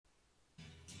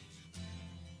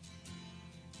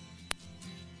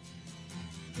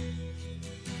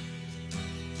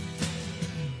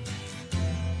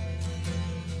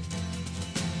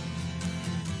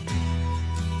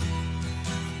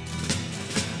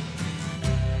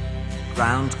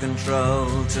Ground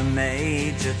control to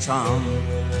Major Tom.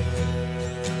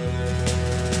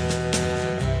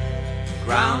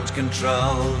 Ground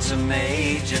control to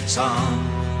Major Tom.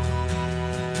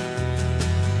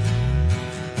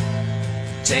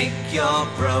 Take your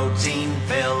protein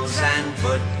pills and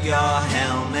put your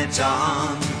helmet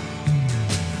on.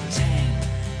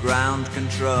 10. Ground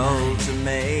control 9, to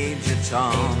Major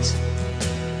Tom.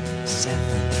 8,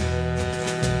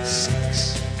 7,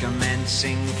 6.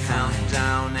 Commencing 5,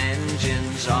 countdown,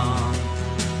 engines on.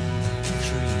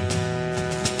 3,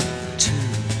 2.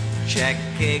 Check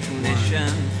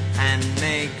ignition 1, and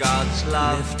may God's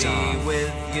love be off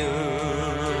with you.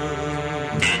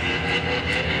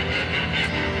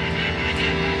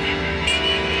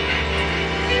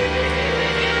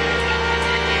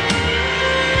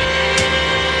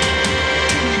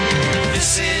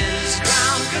 This is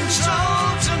ground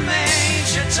control to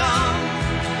Major Tom.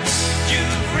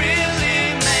 You've really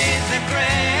made the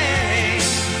grade,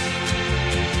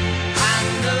 and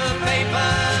the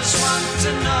papers want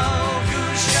to know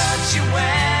whose shirts you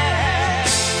wear.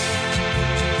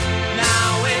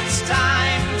 Now it's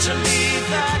time to leave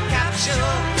the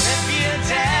capsule if you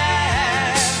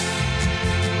dare.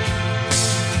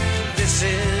 This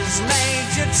is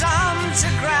Major Tom to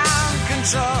ground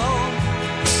control.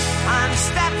 I'm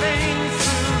stepping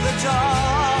through the door,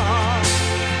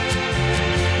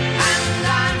 and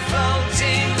I'm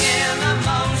floating in a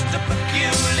most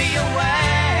peculiar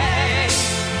way,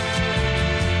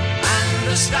 and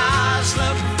the stars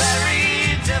look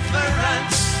very different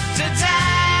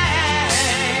today.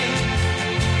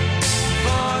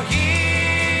 For here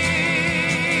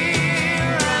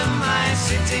am I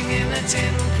sitting in a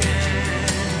tin can.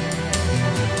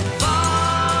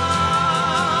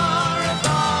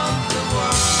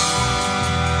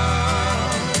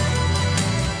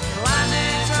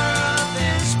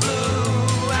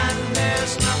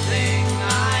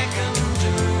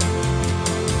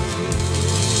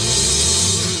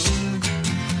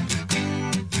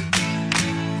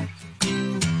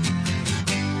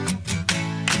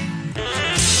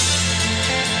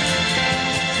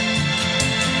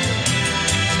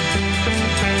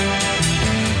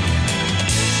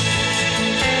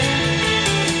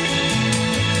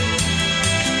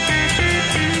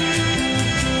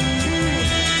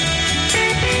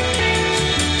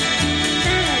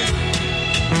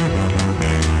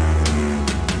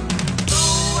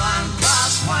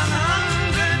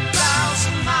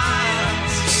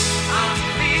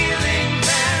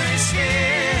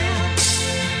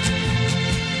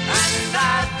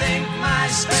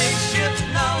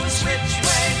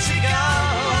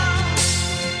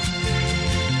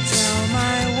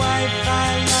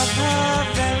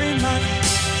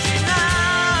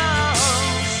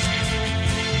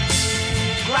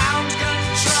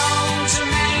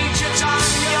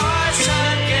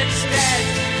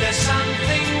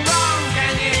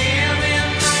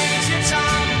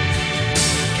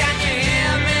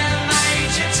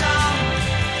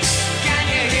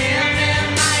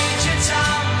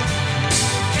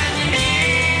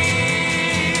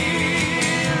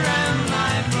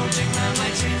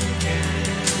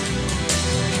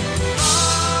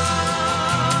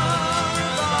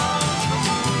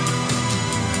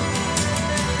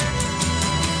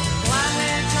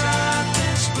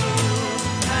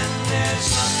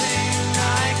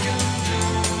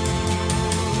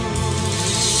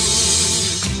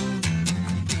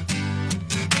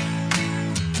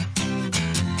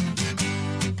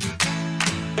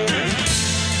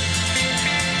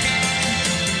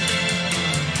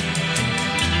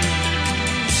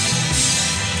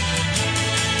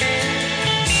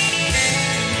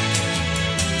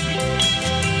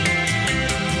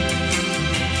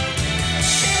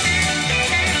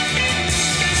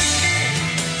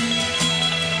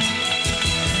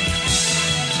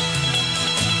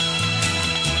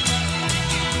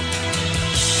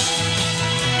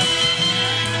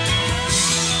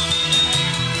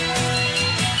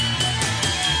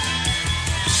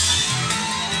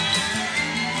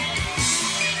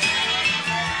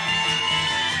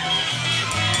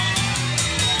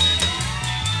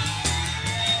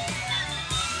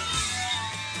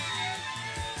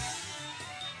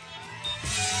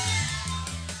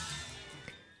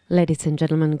 Ladies and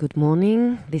gentlemen, good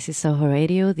morning. This is Soho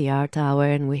Radio, the Art Hour,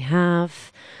 and we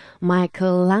have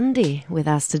Michael Landy with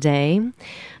us today.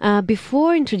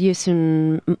 Before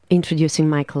introducing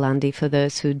Michael Landy, for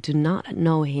those who do not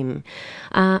know him,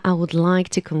 I would like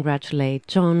to congratulate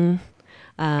John.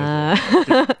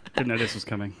 Didn't know this was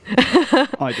coming.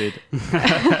 I did.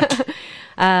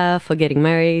 For getting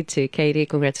married to Katie.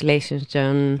 Congratulations,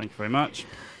 John. Thank you very much.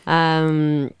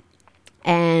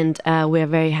 and we're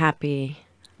very happy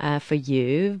for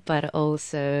you, but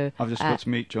also I've just got to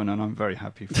meet John, and I'm very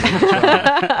happy for you as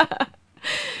well.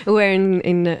 we're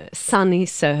in sunny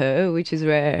Soho, which is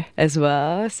rare as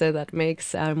well, so that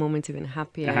makes our moment even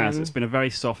happier. It has. It's been a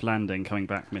very soft landing coming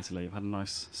back from Italy. I've had a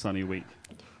nice sunny week.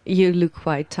 You look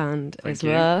quite tanned Thank as you.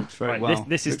 well. Looks very Right, well.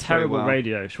 this is Looks very terrible well.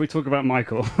 radio. Should we talk about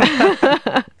Michael?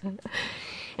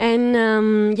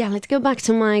 And yeah, let's go back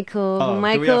to Michael. Oh,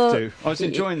 Michael, do we have to? I was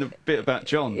enjoying the bit about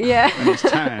John Yeah. and his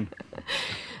tan.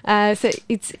 So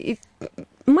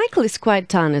Michael is quite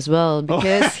tan as well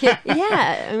because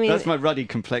I mean That's my ruddy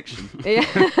complexion.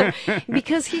 yeah,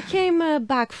 because he came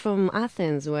back from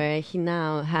Athens where he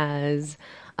now has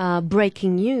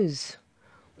breaking news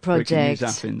project. Breaking News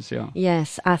Athens, yeah.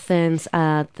 Yes, Athens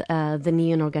at the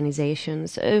Neon organization.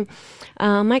 So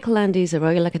Michael Landy is a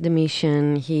Royal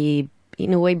Academician. He,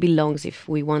 in a way, belongs, if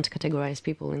we want to categorize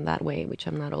people in that way, which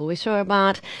I'm not always sure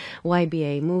about,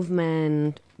 YBA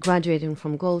movement, graduating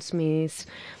from Goldsmiths,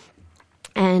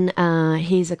 and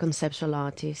he's a conceptual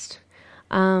artist.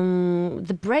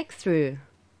 The breakthrough,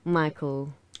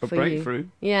 Michael, A for breakthrough?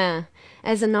 you. Yeah,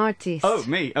 as an artist. Oh,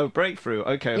 me? Oh, breakthrough.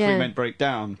 Okay, I thought Yeah. you meant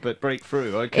breakdown, but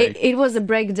breakthrough. Okay. It was a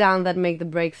breakdown that made the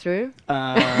breakthrough.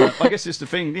 I guess it's the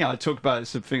thing, I talk about,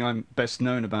 it's the thing I'm best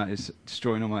known about is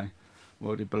destroying all my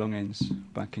worldly belongings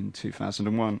back in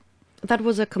 2001. That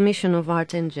was a commission of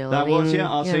Art Angel. That was,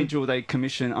 Art Angel, they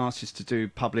commissioned artists to do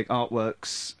public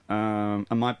artworks, and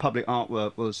my public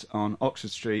artwork was on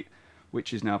Oxford Street,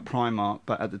 which is now Primark,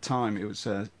 but at the time it was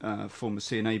a former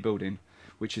C&A building,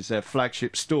 which is their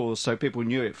flagship store, so people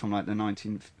knew it from like the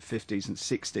 1950s and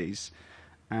 60s.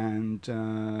 And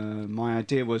my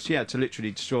idea was, to literally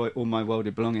destroy all my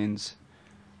worldly belongings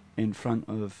in front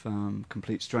of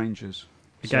complete strangers.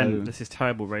 Again, So- this is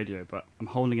terrible radio, but I'm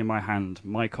holding in my hand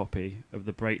my copy of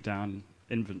the breakdown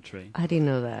inventory, I didn't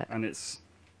know that. and it's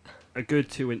a good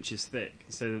 2 inches thick.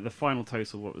 So the final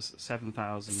total, what was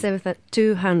 7,000,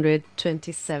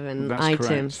 227 That's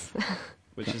items.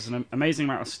 which is an amazing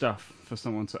amount of stuff for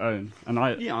someone to own. And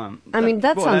I I mean,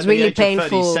 that well, sounds at the really age of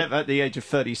painful. 37 At the age of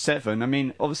 37, I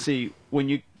mean, obviously, when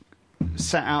you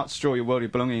set out to destroy your worldly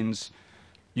belongings,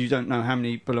 you don't know how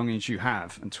many belongings you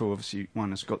have until obviously one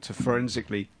has got to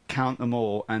forensically count them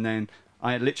all. And then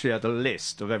I literally had a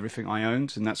list of everything I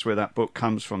owned, and that's where that book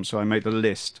comes from. So I made a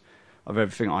list of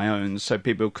everything I owned so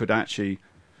people could actually,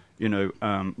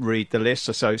 read the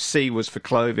list. So C was for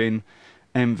clothing,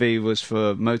 MV was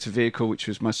for motor vehicle, which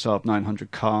was my Saab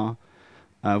 900 car,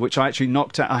 which I actually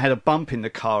knocked out. I had a bump in the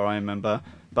car, I remember,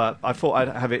 but I thought I'd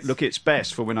have it look its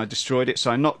best for when I destroyed it.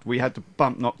 So we had the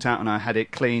bump knocked out, and I had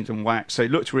it cleaned and waxed. So it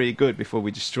looked really good before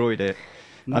we destroyed it.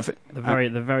 the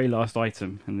very last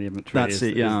item in the inventory That's is,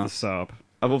 it, yeah. is the Saab.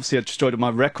 I've obviously destroyed my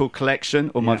record collection,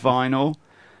 or my Yeah. vinyl,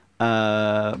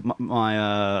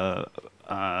 my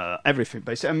everything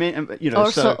basically. I mean,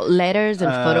 Also, letters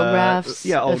and photographs,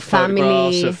 old family.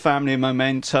 photographs of family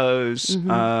mementos,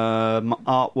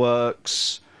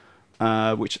 artworks,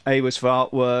 which A was for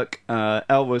artwork,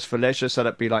 L was for leisure, so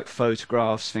that'd be like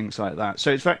photographs, things like that.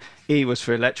 So E was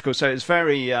for electrical. So it's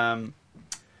very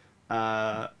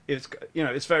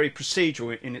it's very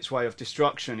procedural in its way of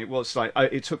destruction. It was like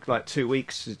it took like 2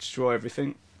 weeks to destroy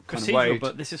everything. Kind of Procedural, way.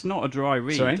 but this is not a dry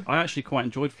read. Sorry? I actually quite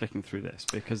enjoyed flicking through this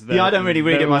because I don't really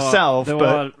read it myself, there but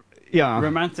are yeah.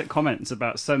 romantic comments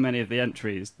about so many of the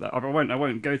entries that I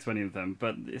won't go to any of them.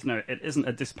 But it isn't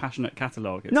a dispassionate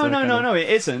catalogue. No, it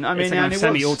isn't. I mean, it's a and kind of it was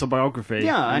semi-autobiography.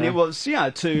 Yeah, and it was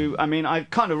I mean, I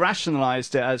kind of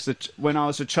rationalised it as when I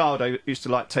was a child, I used to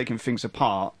like taking things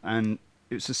apart, and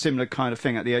it's a similar kind of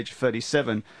thing. At the age of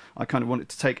 37, I kind of wanted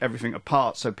to take everything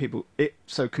apart so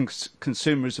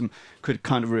consumerism could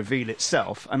kind of reveal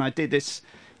itself, and I did this.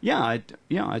 It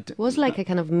was like a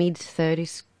kind of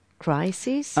mid-30s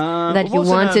crisis it that you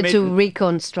wasn't a wanted to mid-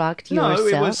 reconstruct No,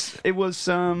 yourself. it was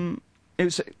to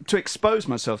expose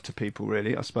myself to people,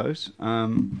 really, I suppose,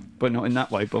 but not in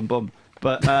that way, bomb.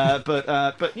 But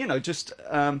just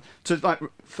to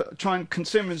try and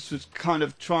consumers was kind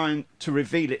of trying to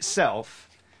reveal itself,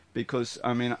 because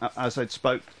I mean, as I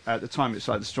spoke at the time, it's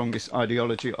like the strongest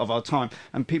ideology of our time,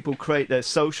 and people create their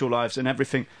social lives and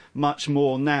everything much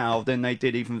more now than they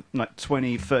did even like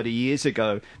 20, 30 years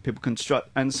ago. People construct,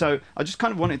 and so I just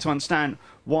kind of wanted to understand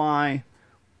why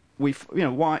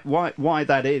why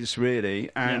that is really,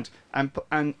 and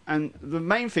the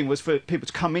main thing was for people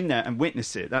to come in there and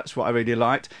witness it. That's what I really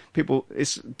liked.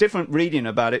 It's different reading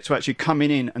about it to actually coming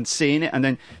in and seeing it, and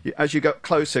then as you got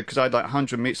closer, because I had like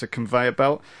 100 meters of conveyor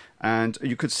belt, and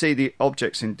you could see the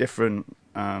objects in different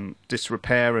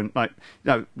disrepair, and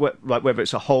whether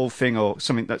it's a whole thing or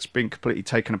something that's been completely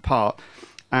taken apart.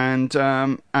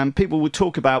 and people would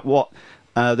talk about what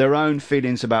their own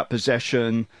feelings about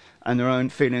possession and their own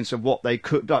feelings of what they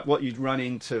could, like what you'd run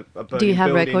into a burning Do you have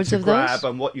building records to of grab those?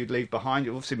 and what you'd leave behind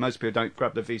you. Obviously, most people don't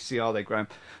grab the VCR; they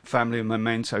grab family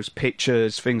mementos,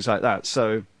 pictures, things like that.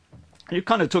 So you're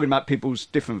kind of talking about people's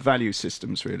different value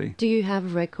systems, really. Do you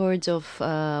have records of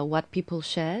what people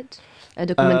shared? A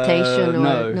documentation?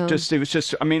 Or, no, it was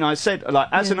just. I mean, I said, like,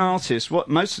 as an artist, what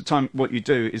most of the time what you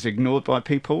do is ignored by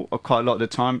people, or quite a lot of the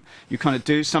time you kind of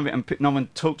do something and no one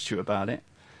talks to you about it.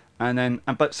 And then,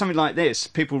 but something like this,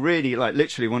 people really, like,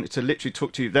 literally wanted to literally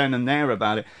talk to you then and there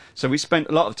about it. So we spent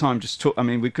a lot of time just I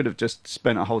mean, we could have just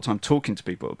spent a whole time talking to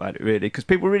people about it, really, because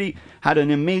people really had an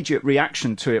immediate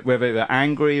reaction to it, whether they were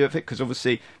angry with it, because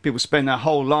obviously people spend their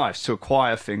whole lives to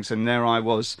acquire things, and there I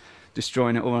was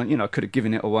destroying it all. You know, I could have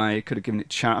given it away, could have given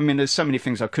it to charity. I mean, there's so many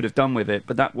things I could have done with it,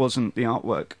 but that wasn't the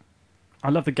artwork.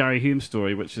 I love the Gary Hume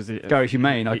story, which is Gary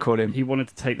Humane, I call him. He wanted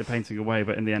to take the painting away,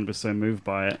 but in the end was so moved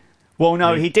by it. Well,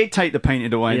 no, he did take the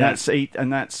painting away. Yeah.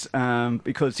 That's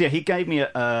because he gave me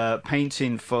a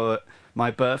painting for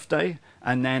my birthday,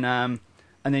 and then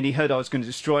he heard I was going to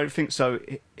destroy everything, so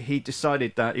he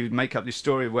decided that he would make up this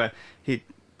story where he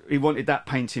wanted that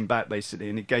painting back, basically,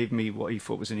 and he gave me what he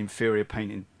thought was an inferior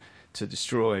painting to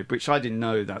destroy, which I didn't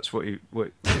know that's what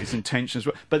his intentions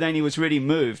were. But then he was really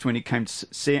moved when he came to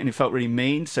see it, and he felt really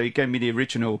mean, so he gave me the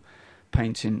original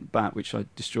painting back, which I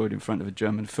destroyed in front of a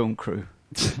German film crew.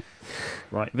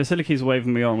 Right, Vasiliki's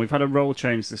waving me on. We've had a role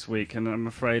change this week, and I'm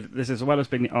afraid this is, as well as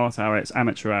being the art hour, it's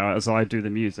amateur hour as I do the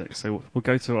music. So we'll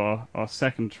go to our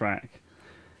second track,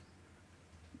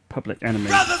 Public Enemy.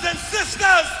 Brothers and sisters,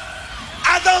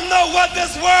 I don't know what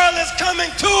this world is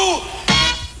coming to.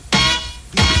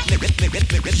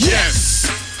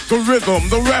 Yes, the rhythm,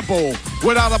 the rebel.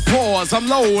 Without a pause, I'm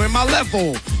low in my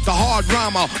level. The hard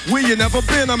rhymer, where you never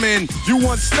been, I'm in. You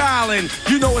want styling,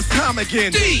 you know it's time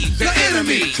again. The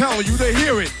enemy, telling you to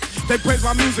hear it. They praise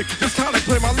my music, this time they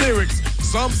play my lyrics.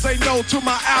 Some say no to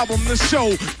my album, the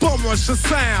show, Bum Rush the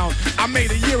sound I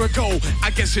made a year ago. I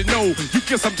guess you know, you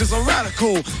guess I'm just a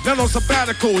radical. Not on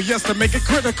sabbatical, yes, to make it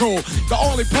critical. The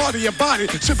only part of your body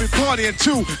should be partying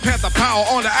too. Panther power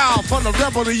on the owl, from the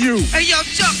rebel to you. Hey, yo,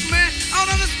 Chuck, man, I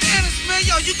don't understand this, man.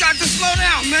 Yo, you got to slow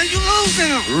down, man. You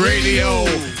losing. Radio,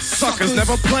 suckers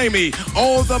never play me.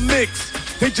 All the mix.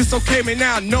 They just okay me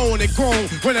now, knowing it grown.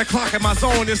 When I clock in my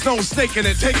zone, there's no snaking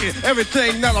and taking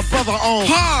everything that a brother owns.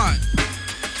 Hard.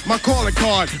 My calling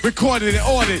card, recorded and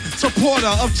ordered.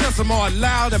 Supporter of Jessamar,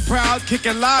 loud and proud.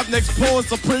 Kicking live next pause,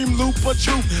 supreme looper,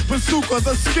 truth, bazooka,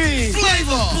 the scheme.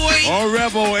 Flavor, boy. A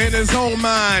rebel in his own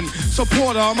mind.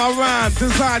 Supporter of my rhyme,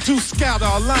 designed to scatter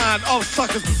a line of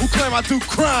suckers who claim I do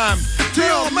crime. They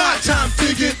on my time,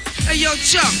 dig it. Hey, yo,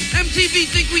 Chuck, MTV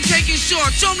think we taking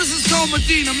short. Jonas is Cole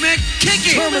Medina, man. Kick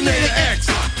it. Terminator X.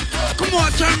 Come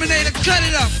on, Terminator, cut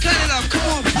it up, come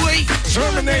on, boy.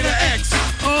 Terminator X.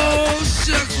 Oh,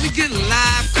 shucks, we get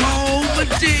live, Cole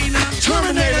Medina.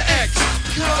 Terminator X.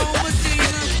 Cole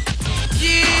Medina.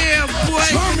 Yeah, boy.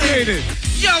 Terminated.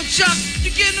 Yo, Chuck,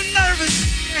 you're getting nervous.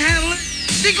 Handle it.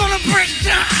 They're gonna break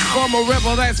down. From a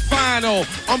rebel that's final,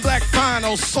 on black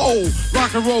final soul,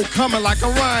 rock and roll coming like a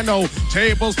rhino.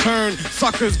 Tables turn,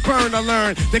 suckers burn to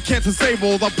learn. They can't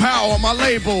disable the power of my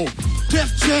label.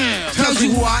 Def Jam Tells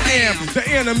you who I am. The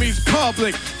enemy's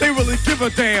public. They really give a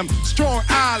damn. Strong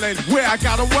Island, where I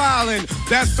got a wildin'.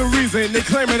 That's the reason they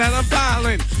claiming that I'm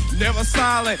violent. Never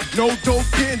silent, no dope,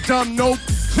 getting dumb, no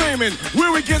claiming.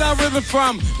 Where we get our rhythm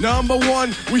from? Number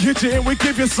one, we hit you and we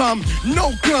give you some.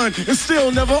 No gun, and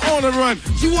still never on the run.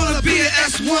 You wanna be an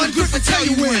S1, good to tell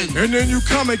you when. And then you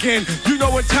come again, you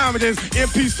know what time it is.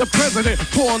 Impeach the president,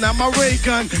 pulling out my ray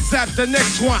gun. Zap the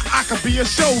next one, I could be a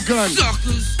shogun.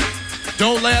 Suckers.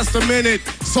 Don't last a minute,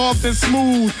 soft and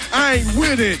smooth, I ain't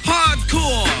with it.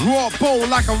 Hardcore. Raw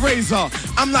bone like a razor,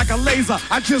 I'm like a laser,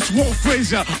 I just won't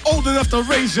praise ya. Old enough to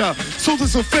raise ya, so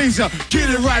this will phase ya.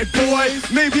 Get it right, boy,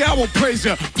 maybe I will praise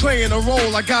ya. Playing a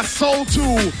role I got soul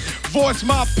to, voice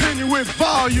my opinion with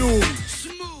volume.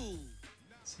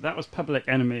 That was Public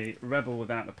Enemy, Rebel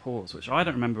Without a Pause, which I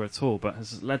don't remember at all, but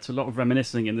has led to a lot of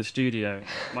reminiscing in the studio.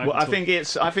 Well, I think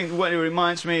what it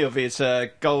reminds me of is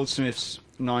Goldsmith's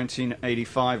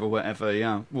 1985 or whatever.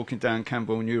 Yeah, walking down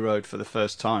Campbell New Road for the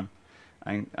first time,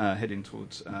 and heading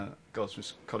towards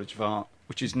Goldsmiths College of Art,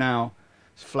 which is now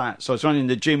flat. So I was running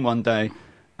the gym one day,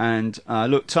 and I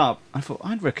looked up. I thought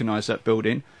I'd recognise that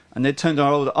building, and they turned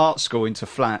our old art school into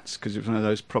flats because it was one of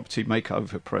those property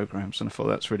makeover programs, and I thought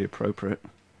that's really appropriate.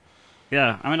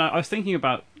 Yeah, I mean, I was thinking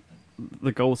about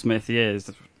the Goldsmith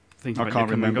years, thinking I about can't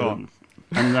Nick and remember Gone.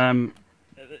 And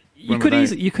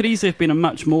You could easily have been a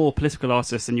much more political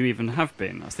artist than you even have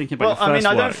been. I was thinking about your first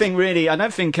I work. don't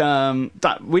think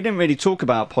that we didn't really talk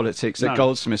about politics at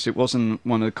Goldsmiths. It wasn't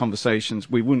one of the conversations.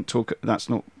 We wouldn't talk. That's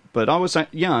not. But I was,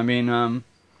 yeah. I mean,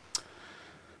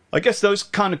 I guess those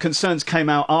kind of concerns came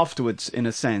out afterwards, in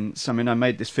a sense. I mean, I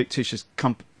made this fictitious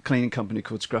cleaning company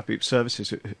called Scrap Heap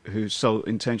Services, whose sole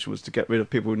intention was to get rid of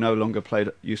people who no longer played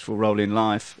a useful role in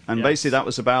life, and basically that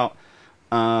was about.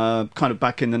 Kind of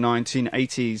back in the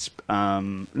 1980s,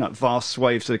 vast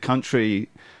swathes of the country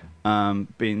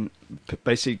being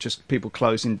basically just people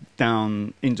closing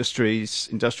down industrial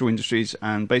industries,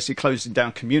 and basically closing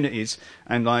down communities.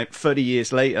 And like 30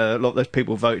 years later, a lot of those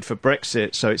people voted for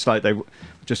Brexit, so it's like they were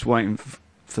just waiting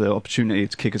for the opportunity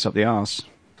to kick us up the arse.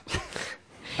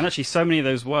 And actually, so many of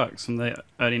those works from the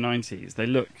early 90s, they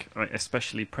look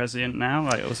especially prescient now.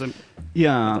 I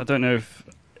don't know if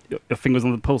your finger was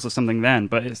on the pulse of something then,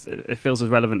 but it feels as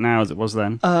relevant now as it was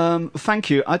then. Thank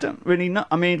you. I don't really know.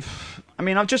 I mean,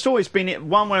 I've just always been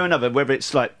one way or another, whether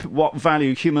it's like what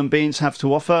value human beings have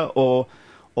to offer, or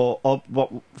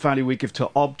what value we give to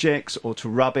objects or to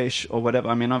rubbish or whatever.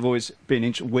 I mean, I've always been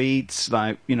into weeds.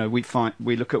 Like, we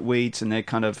look at weeds and they're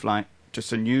kind of like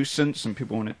just a nuisance, and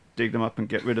people want to dig them up and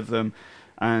get rid of them.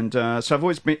 And so I've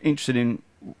always been interested in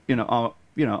our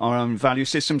own value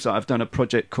systems. I've done a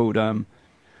project called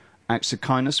Acts of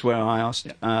Kindness, where I asked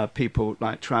people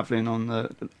like travelling on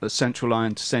the Central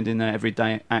Line to send in their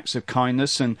everyday acts of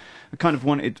kindness, and I kind of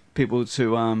wanted people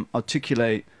to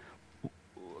articulate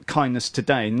kindness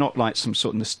today, not like some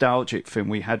sort of nostalgic thing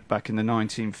we had back in the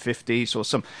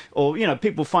 1950s, or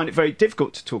people find it very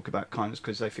difficult to talk about kindness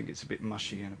because they think it's a bit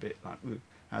mushy and a bit like, ooh,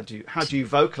 how do you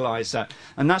vocalise that?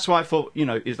 And that's why I thought,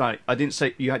 it's like I didn't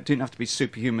say you didn't have to be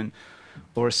superhuman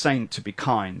or a saint to be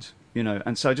kind.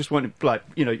 And so I just wanted, like,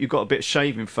 you've got a bit of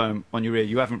shaving foam on your ear.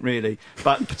 You haven't really,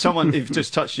 but someone you've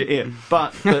just touched your ear.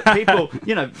 But people,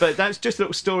 but that's just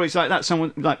little stories like that.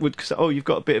 Someone like would say, oh, you've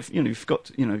got a bit of, you've got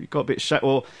a bit of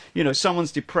or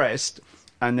someone's depressed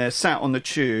and they're sat on the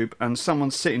tube and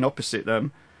someone's sitting opposite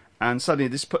them, and suddenly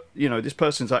this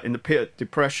person's like in the pit of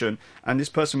depression, and this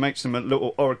person makes them a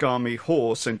little origami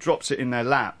horse and drops it in their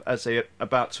lap as they're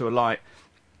about to alight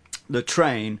the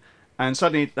train. And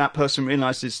suddenly that person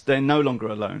realises they're no longer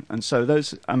alone. And so they're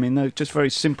just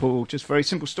very simple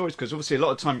stories, because obviously a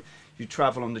lot of time you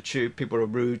travel on the tube, people are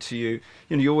rude to you.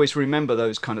 You always remember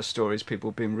those kind of stories, people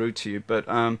being rude to you. But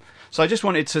so I just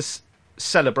wanted to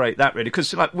celebrate that, really,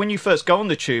 because like when you first go on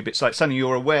the tube, it's like suddenly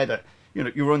you're aware that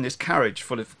you're on this carriage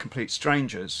full of complete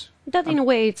strangers. That in a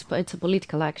way it's a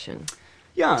political action.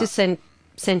 Yeah. To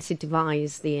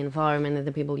sensitize the environment and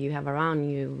the people you have around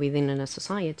you within a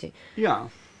society. Yeah.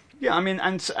 Yeah, I mean,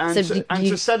 and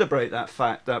to celebrate that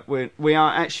fact that we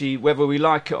are actually, whether we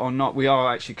like it or not, we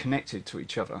are actually connected to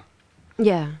each other.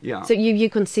 Yeah. Yeah. So you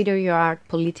consider your art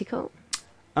political?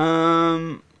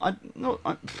 I don't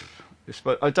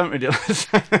really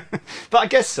understand, but I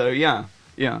guess so. Yeah.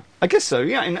 Yeah. I guess so.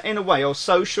 Yeah. In a way, or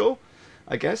social,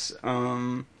 I guess.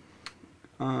 Yeah.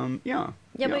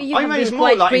 Yeah, but you have been it's more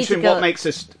quite like critical. into what makes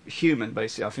us human,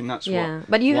 basically. I think that's what. Yeah,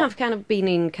 but you have kind of been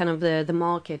in kind of the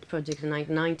market project in the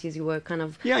 90s. You were kind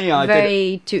of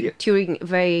very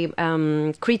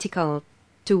critical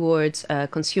towards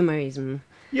consumerism.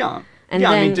 Yeah. And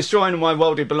I then, mean, destroying my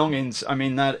worldly belongings.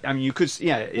 You could.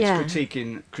 Yeah, it's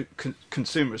critiquing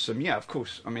consumerism. Yeah, of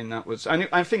course. I mean, that was.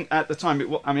 I think at the time,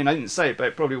 I didn't say it, but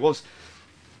it probably was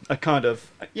a kind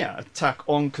of attack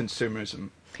on consumerism.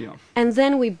 Yeah. And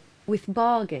then with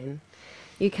Bargain,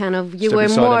 you Step were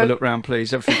aside, more. Have a look round,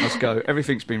 please. Everything must go.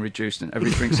 Everything's been reduced and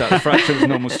everything's at a fraction of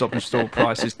normal stop and store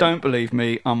prices. Don't believe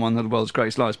me. I'm one of the world's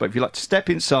greatest liars. But if you like to step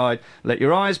inside, let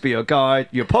your eyes be your guide,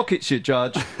 your pockets your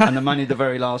judge, and the money the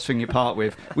very last thing you part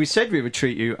with. We said we would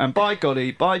treat you, and by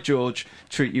golly, by George,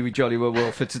 treat you with jolly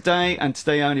well for today, and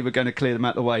today only we're going to clear them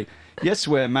out of the way. Yes,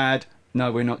 we're mad. No,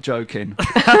 we're not joking.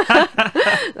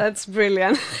 That's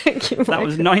brilliant. Thank you, Michael. That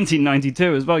was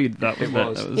 1992 as well.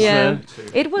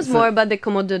 It was more about the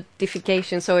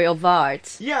commodification, of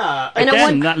art. Yeah.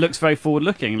 Again, that looks very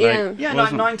forward-looking. Like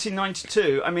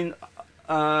 1992.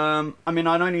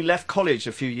 I'd only left college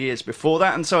a few years before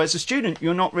that, and so as a student,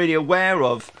 you're not really aware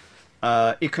of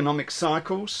economic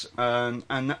cycles. And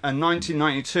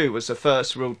 1992 was the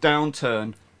first real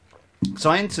downturn.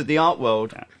 So I entered the art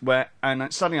world,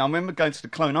 and suddenly I remember going to the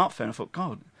Cologne Art Fair, and I thought,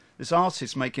 God, this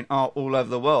artist making art all over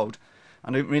the world. I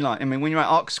didn't realise. When you're at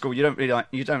art school, and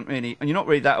you're not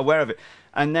really that aware of it.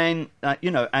 And then,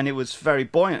 and it was very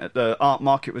buoyant. The art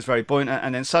market was very buoyant,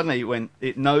 and then suddenly when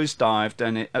it nosedived,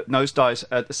 and it nosedives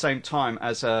at the same time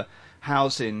as a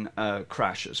housing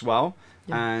crash as well.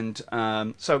 And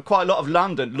so quite a lot of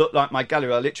London looked like my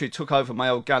gallery. I literally took over my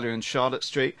old gallery on Charlotte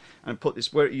Street and put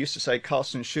this, where it used to say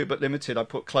Castle and Schubert Limited, I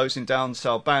put closing down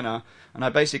sale banner, and I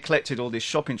basically collected all these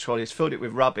shopping trolleys, filled it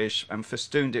with rubbish, and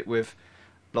festooned it with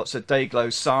lots of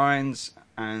Dayglow signs.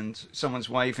 And someone's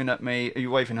waving at me. Are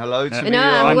you waving hello to me? No,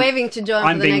 I'm waving to John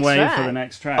I'm for the being next waved track. for the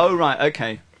next track. Oh, right,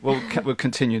 okay. We'll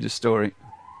continue the story.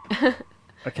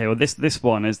 Okay, well, this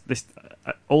one is this.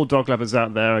 All dog lovers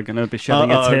out there are going to be shedding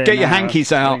a tear. Get your now.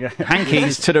 hankies out.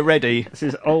 Hankies to the ready. This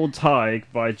is Old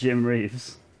Tig by Jim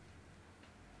Reeves.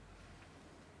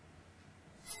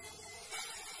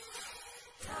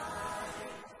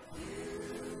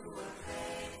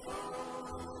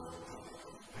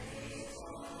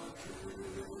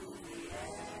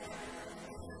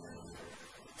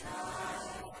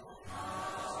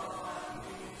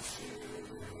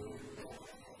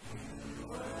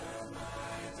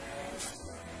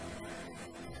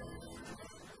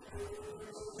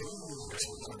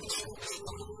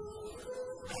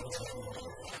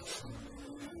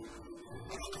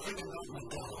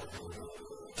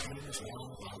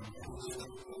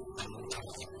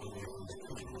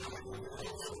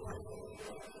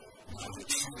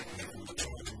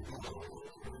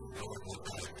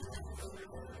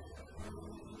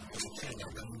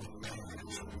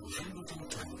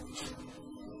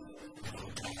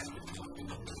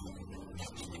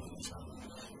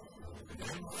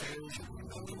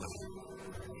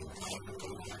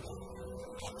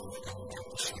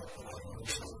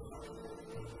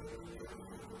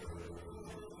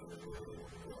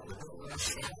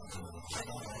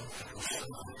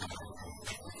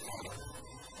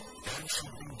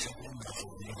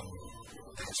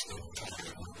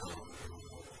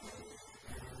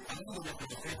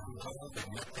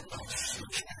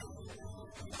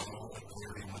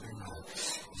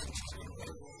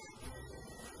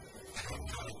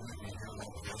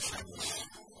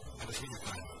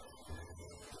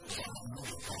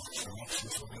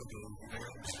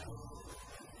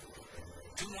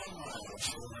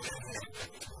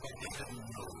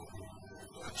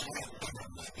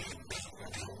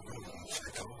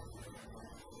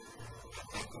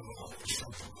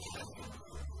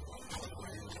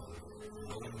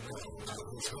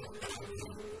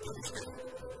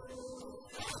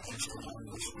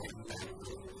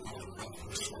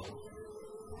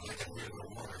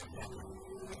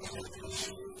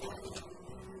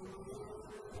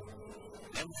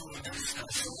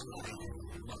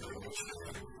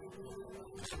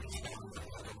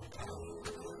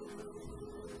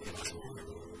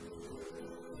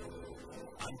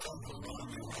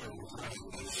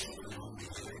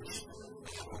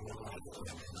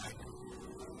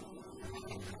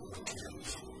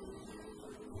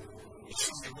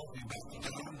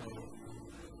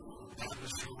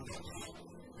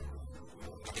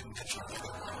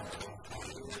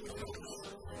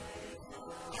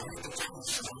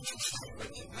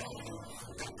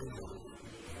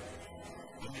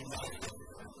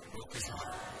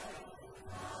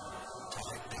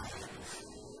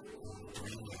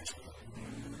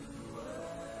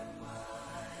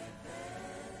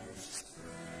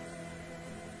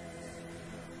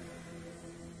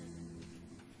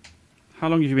 How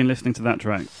long have you been listening to that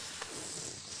track?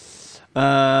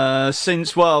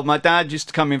 Since, well, my dad used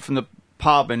to come in from the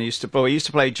pub and he used to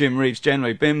play Jim Reeves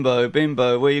generally. Bimbo,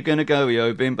 Bimbo, where you going to go,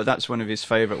 yo, Bimbo? That's one of his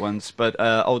favourite ones. But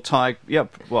Old Tig, yeah,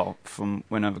 well, from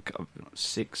when I was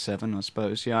 6, 7, I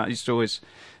suppose. Yeah, I used to always,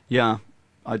 yeah.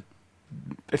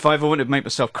 If I ever wanted to make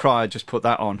myself cry, I'd just put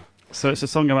that on. So it's a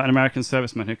song about an American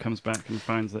serviceman who comes back and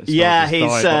finds that his dog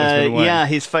has died,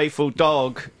 his faithful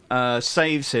dog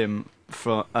saves him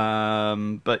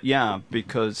from, but yeah,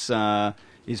 because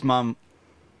his mum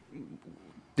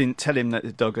didn't tell him that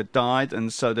the dog had died,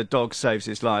 and so the dog saves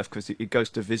his life because he goes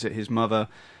to visit his mother,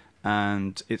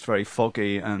 and it's very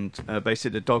foggy, and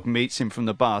basically the dog meets him from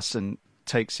the bus and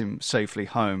takes him safely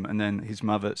home, and then his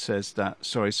mother says that,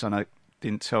 sorry son, I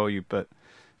didn't tell you, but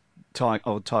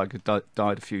Old Tiger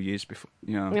died a few years before.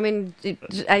 Yeah. I mean,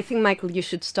 I think, Michael, you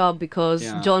should stop because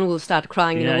John will start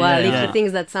crying in a while if he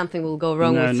thinks that something will go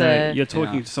wrong with... No, you're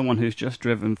talking to someone who's just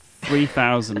driven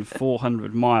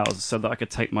 3,400 miles so that I could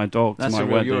take my dog to my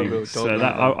wedding. So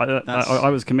I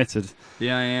was committed.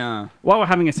 Yeah. While we're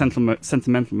having a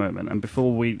sentimental moment, and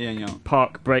before we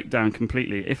park breakdown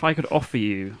completely, if I could offer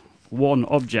you one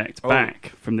object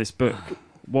back from this book,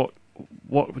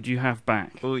 what would you have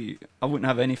back? Oh, I wouldn't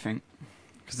have anything.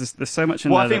 Because there's so much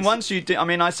in there. Well, I think once you did... I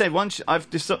mean, I said once I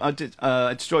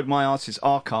destroyed my artist's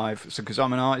archive, because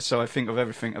I'm an artist, so I think of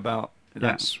everything about...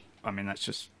 I mean, that's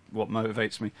just what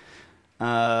motivates me.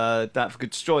 that if I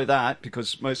could destroy that,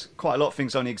 because quite a lot of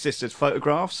things only exist as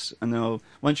photographs, and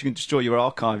once you can destroy your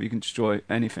archive, you can destroy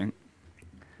anything.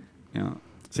 Yeah.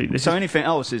 So anything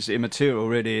else is immaterial,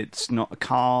 really. It's not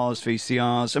cars,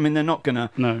 VCRs. I mean, they're not going to...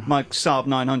 No. My Saab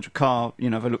 900 car,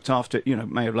 if I looked after it,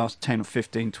 may have lasted 10 or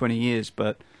 15, 20 years,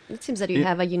 but... It seems that you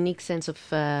have a unique sense of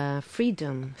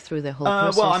freedom through the whole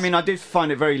process. Well, I mean, I did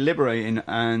find it very liberating,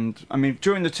 and I mean,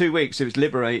 during the 2 weeks, it was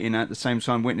liberating. At the same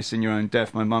time, witnessing your own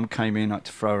death. My mum came in, I had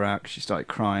to throw her out because she started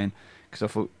crying, because I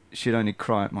thought she'd only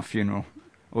cry at my funeral.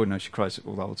 Oh no, she cries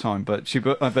all the whole time. But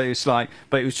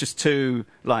it was just too,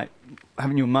 like,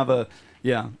 having your mother.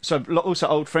 Yeah. So also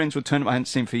old friends would turn up I hadn't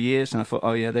seen for years, and I thought,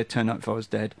 oh yeah, they'd turn up if I was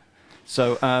dead.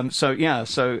 So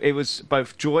so it was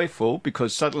both joyful,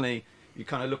 because suddenly you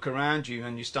kind of look around you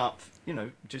and you start,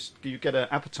 you get an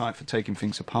appetite for taking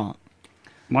things apart.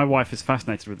 My wife is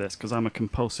fascinated with this because I'm a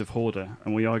compulsive hoarder,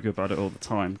 and we argue about it all the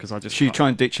time. Because you try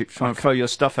and ditch it, try and throw your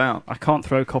stuff out. I can't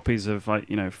throw copies of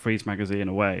Freeze magazine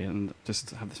away and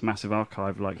just have this massive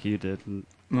archive like you did. And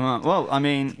well, I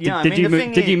mean, yeah. Did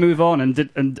you move on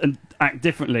and act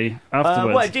differently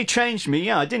afterwards? Well, it did change me.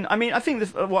 Yeah, I didn't. I mean, I think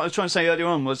what I was trying to say earlier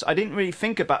on was I didn't really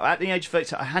think about, at the age of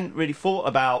 30, I hadn't really thought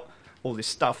about all this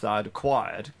stuff that I'd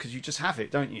acquired, because you just have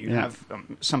it, don't you? You have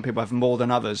some people have more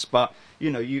than others, but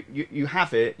you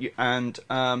have it, and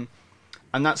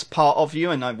that's part of you.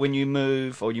 And when you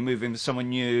move, or you move in with someone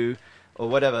new, or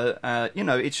whatever,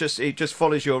 it just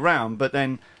follows you around. But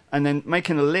then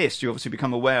making a list, you obviously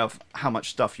become aware of how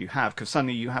much stuff you have, because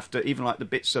suddenly you have to, even like the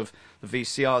bits of the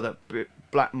VCR, that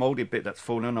black molded bit that's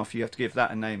fallen off, you have to give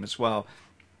that a name as well.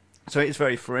 So it is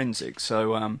very forensic.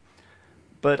 So,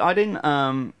 but I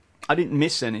didn't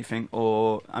miss anything,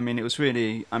 or I mean, it was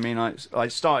really. I mean, I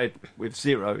started with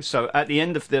 0. So at the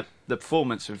end of the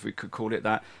performance, if we could call it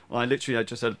that, I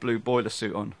just had a blue boiler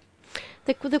suit on.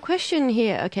 The question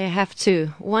here, okay, I have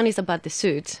two. One is about the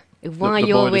suit. Why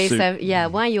you always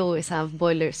have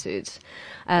boiler suits?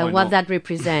 What that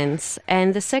represents.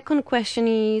 And the second question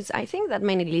is, I think that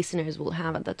many listeners will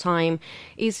have at the time,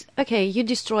 is okay, you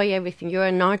destroy everything. You're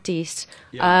an artist.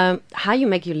 Yeah. How you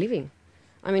make your living?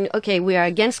 I mean, okay, we are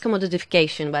against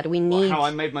commodification, but we need... how I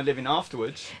made my living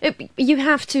afterwards. You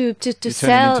have to You're sell...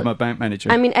 turning into my bank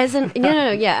manager. I mean, as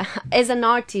an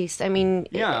artist, I mean,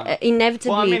 inevitably,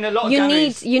 well, I mean, a lot of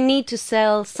you need to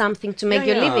sell something to make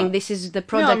your living. This is the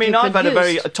product. I mean, I've had a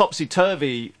very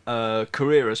topsy-turvy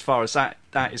career as far as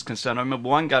that is concerned. I remember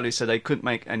one gallery said they couldn't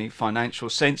make any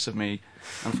financial sense of me.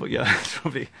 And I thought, yeah, that's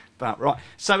probably about right.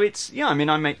 So it's, I mean,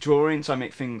 I make drawings, I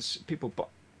make things, people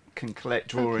can collect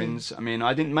drawings. Okay. I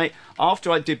mean, after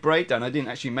I did Breakdown, I didn't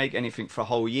actually make anything for a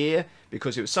whole year,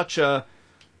 because it was such a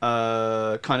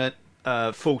kind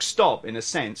of full stop, in a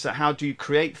sense, that how do you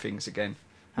create things again?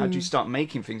 How do you start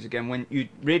making things again when you'd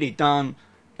really done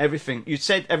everything? You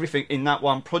said everything in that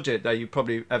one project that you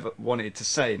probably ever wanted to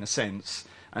say, in a sense.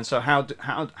 And so how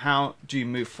do you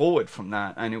move forward from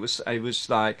that? And it was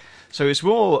like, so it's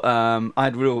real. I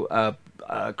had real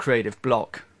creative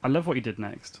block. I love what you did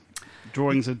next.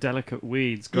 Drawings of delicate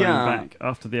weeds growing back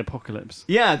after the apocalypse.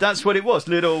 Yeah, that's what it was.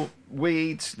 Little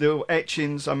weeds, little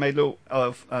etchings. I made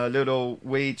little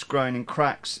weeds growing in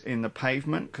cracks in the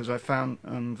pavement, because I found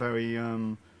very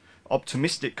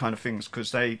optimistic kind of things,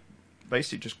 because they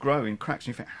basically just grow in cracks.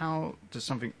 And you think, how does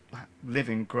something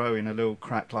living grow in a little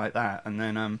crack like that? And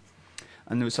then and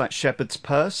there was like shepherd's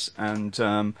purse, and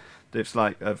there's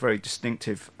like a very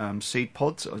distinctive seed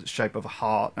pods, the shape of a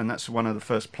heart, and that's one of the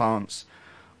first plants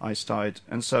I started.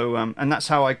 And so and that's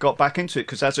how I got back into it,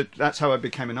 because that's how I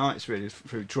became an artist, really,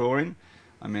 through drawing.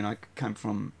 I mean, I came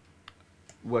from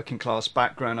working class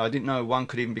background. I didn't know one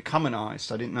could even become an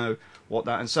artist. I didn't know what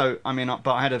that, and so I mean,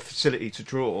 but I had a facility to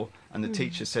draw, and the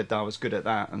teacher said that I was good at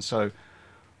that, and so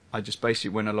I just basically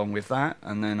went along with that,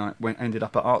 and then I ended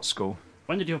up at art school.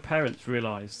 When did your parents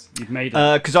realise you'd made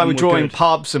it? Because I would draw in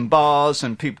pubs and bars,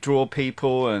 and draw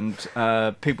people, and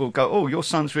people go, "Oh, your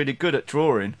son's really good at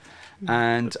drawing."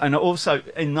 And also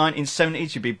in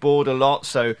 1970s you'd be bored a lot,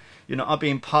 so I'd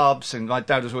be in pubs, and my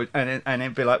dad was always, and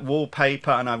it'd be like wallpaper,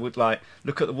 and I would like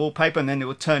look at the wallpaper, and then it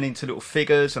would turn into little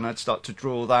figures, and I'd start to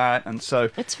draw that. And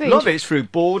so a lot of it's through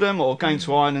boredom, or going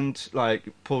to Ireland like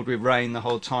poured with rain the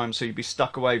whole time, so you'd be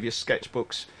stuck away with your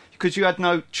sketchbooks, because you had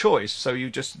no choice, so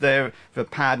you just there with a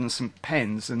pad and some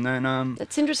pens, and then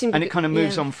that's interesting, and it kind of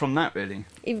moves on from that, really.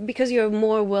 Because you're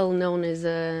more well known as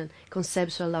a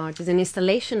conceptual artist, an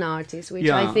installation artist, which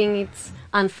I think it's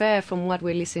unfair from what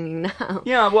we're listening now.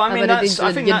 Yeah, well, I mean, I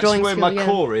think that's where my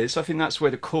core is. I think that's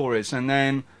where the core is, and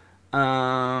then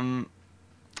I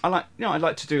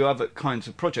like to do other kinds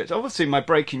of projects. Obviously, my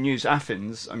Breaking News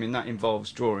Athens, I mean, that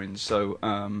involves drawings, so.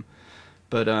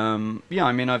 But yeah,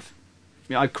 I mean, I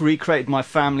recreated my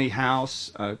family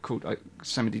house called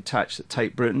semi-detached at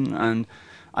Tate Britain, and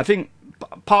I think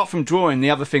apart from drawing, the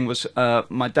other thing was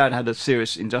my dad had a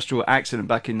serious industrial accident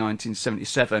back in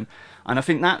 1977, and I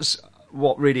think that's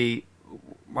what really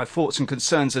my thoughts and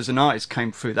concerns as an artist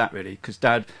came through that, really, because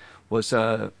Dad was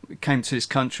came to this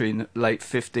country in the late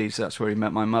 50s. That's where he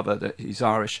met my mother. He's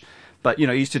Irish, but he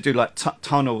used to do like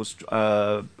tunnels,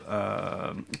 parts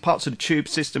of the tube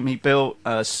system he built,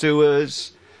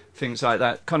 sewers, things like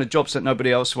that, kind of jobs that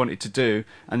nobody else wanted to do.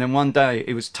 And then one day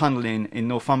he was tunnelling in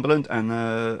Northumberland, and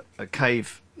a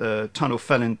tunnel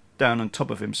fell down on top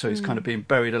of him, so he's kind of being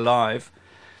buried alive.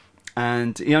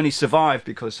 And he only survived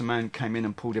because a man came in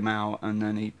and pulled him out, and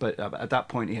then but at that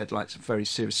point he had like some very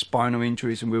serious spinal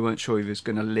injuries, and we weren't sure if he was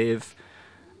going to live.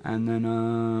 And then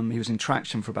he was in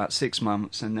traction for about 6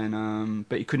 months, and then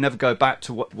but he could never go back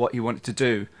to what he wanted to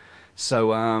do.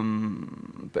 So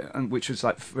which was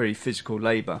like very physical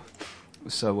labour.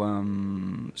 So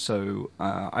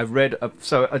I read.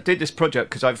 So I did this project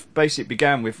because I've basically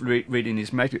began with reading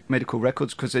his medical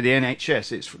records, because of the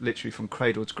NHS. It's literally from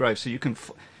cradle to grave, so you can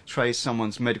trace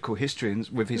someone's medical history, and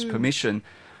with his permission,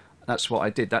 that's what I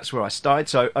did. That's where I started.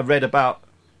 So I read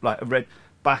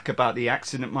back about the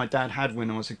accident my dad had when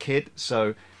I was a kid.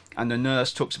 So, and the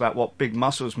nurse talks about what big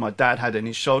muscles my dad had in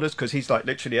his shoulders, because he's like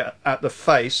literally at the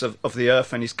face of the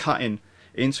earth, and he's cutting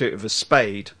into it with a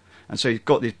spade, and so he's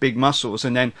got these big muscles.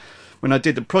 And then when I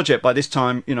did the project, by this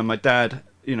time, my dad,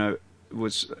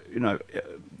 was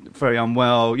very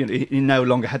unwell. He no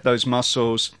longer had those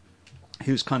muscles.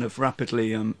 He was kind of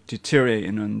rapidly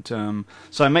deteriorating, and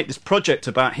so I make this project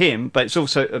about him, but it's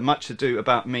also much to do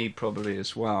about me probably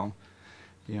as well.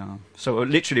 Yeah, so I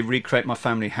literally recreate my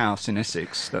family house in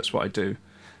Essex. That's what I do,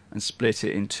 and split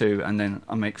it in two, and then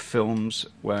I make films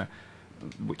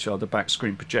which are the back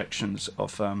screen projections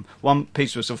of one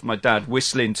piece was of my dad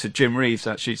whistling to Jim Reeves,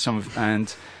 actually,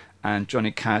 and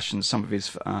Johnny Cash and some of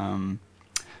his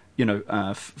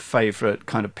favourite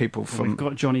kind of people from. We've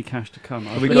got Johnny Cash to come.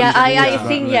 I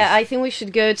think we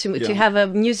should go to have a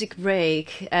music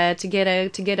break to get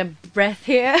a breath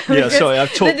here. Yeah, sorry,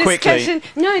 I've talked quickly.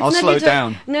 No, it's I'll not slow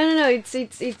down. No,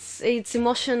 it's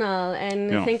emotional,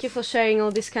 and thank you for sharing all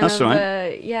this kind That's of.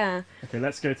 right. Yeah. Okay,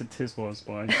 let's go to Tiswas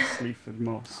by Sleaford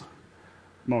Mods.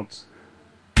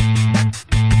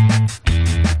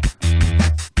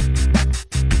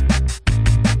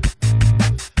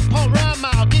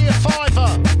 I'll give you a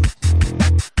fiver.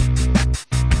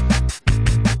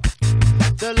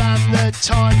 The land that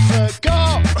time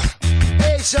forgot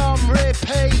is on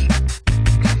repeat.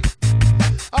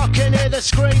 I can hear the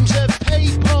screams of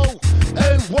people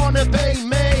who wanna be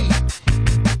me.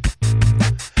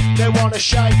 They wanna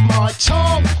shake my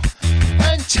tongue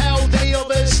and tell the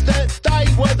others that they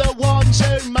were the ones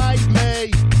who made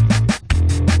me.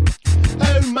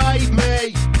 Who made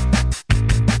me.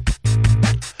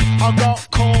 I got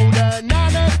called an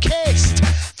anarchist.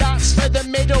 That's for the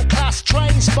middle class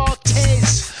train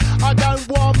spotters. I don't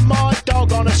want my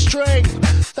dog on a string.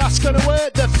 That's gonna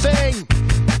hurt the thing.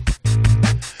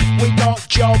 We got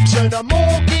jobs and a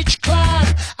mortgage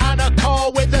clan, and a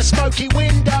car with a smoky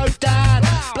window down.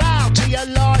 Blow to your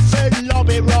life and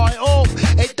lob it right up.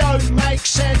 It don't make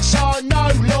sense, I know,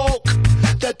 look.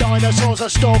 The dinosaurs are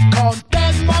stuck on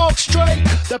Denmark Street.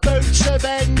 The boots of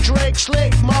Hendrix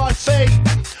lick my feet.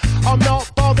 I'm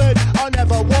not bothered, I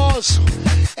never was.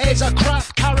 Here's a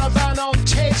crap caravan on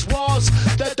Tiswas.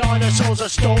 The dinosaurs are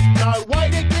stuck, no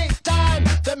way to get down.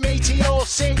 The meteor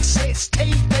sinks its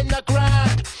teeth in the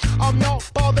ground. I'm not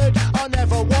bothered, I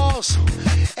never was.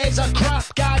 Here's a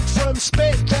crap gag from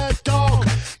Spit the Dog.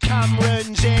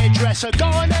 Cameron's hairdresser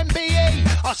got an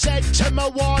MBE. I said to my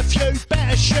wife, you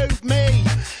better shoot me.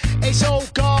 It's all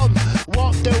gone,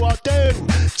 what do I do?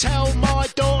 Tell my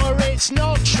daughter it's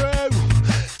not true.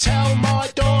 Tell my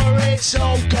daughter it's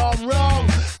all gone wrong.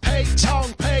 Pig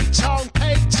tongue, pig tongue,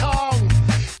 pig tongue.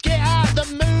 Get out of the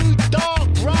mood, dog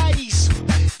race.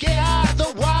 Get out of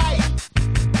the way.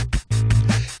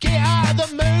 Get out of the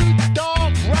mood,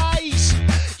 dog race.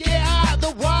 Get out of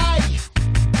the way.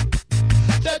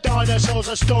 The dinosaurs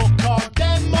are stuck on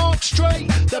Denmark Street.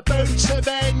 The boots of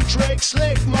Hendrix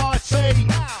lick my feet.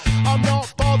 I'm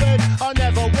not bothered, I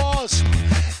never was.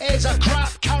 Here's a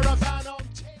crap caravan on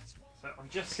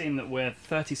Just seen that we're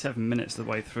 37 minutes of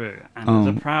the way through, and as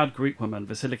a proud Greek woman,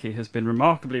 Vasiliki has been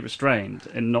remarkably restrained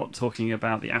in not talking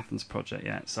about the Athens project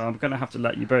yet, so I'm going to have to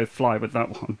let you both fly with that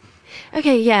one.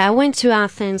 Okay, yeah, I went to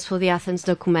Athens for the Athens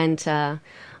Documenta.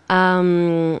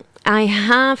 I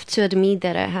have to admit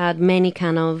that I had many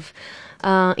kind of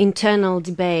internal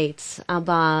debates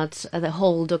about the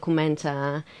whole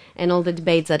Documenta and all the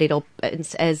debates that it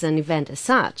opens as an event as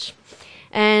such.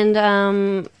 And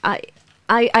I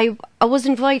was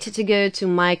invited to go to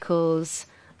Michael's,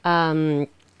 I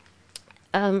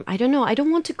don't know, I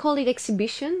don't want to call it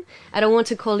exhibition, I don't want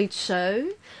to call it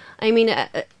show. I mean,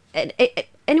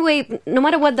 anyway, no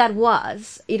matter what that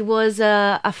was, it was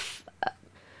a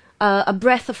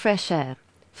breath of fresh air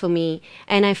for me,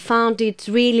 and I found it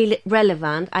really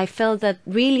relevant. I felt that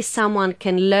really someone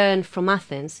can learn from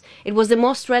Athens. It was the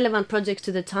most relevant project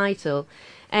to the title,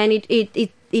 and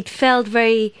it felt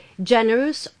very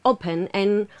generous, open,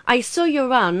 and I saw you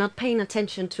around, not paying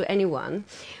attention to anyone,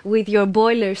 with your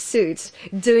boiler suit,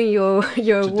 doing your work.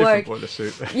 Different boiler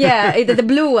suit. Yeah, the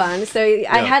blue one. So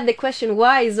I had the question,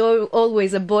 why is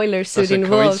always a boiler suit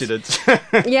involved? That's a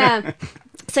coincidence. Yeah.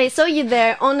 So I saw you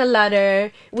there on a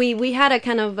ladder. We had a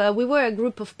kind of, we were a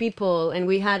group of people and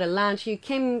we had a lunch. You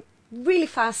came really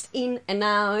fast in and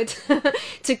out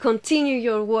to continue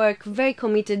your work, very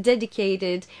committed,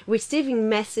 dedicated, receiving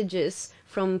messages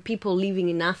from people living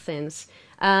in Athens,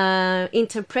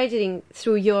 interpreting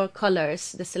through your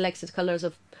colors, the selected colors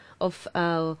of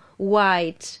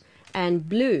white and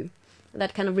blue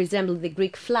that kind of resemble the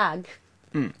Greek flag.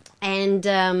 And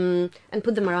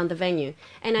put them around the venue.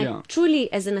 And I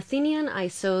truly, as an Athenian, I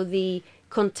saw the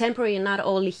contemporary and not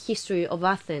only history of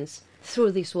Athens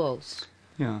through these walls.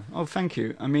 Yeah. Oh, thank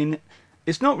you. I mean,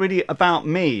 it's not really about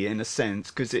me in a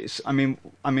sense, because it's. I mean,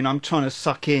 I'm trying to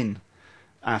suck in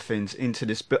Athens into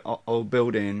this old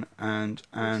building, and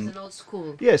It's an old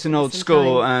school. Yeah, it's an old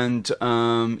school, and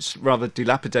it's rather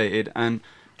dilapidated, and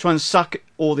trying to suck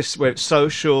all this, whether it's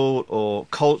social or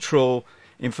cultural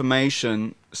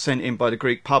information sent in by the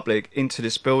Greek public into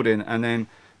this building, and then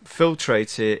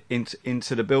filtrate it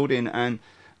into the building, and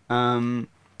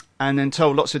then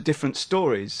tell lots of different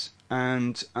stories.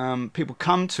 And people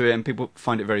come to it, and people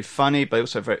find it very funny, but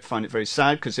also find it very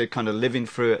sad because they're kind of living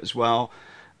through it as well.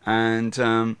 And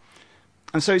so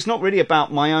it's not really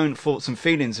about my own thoughts and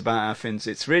feelings about Athens.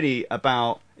 It's really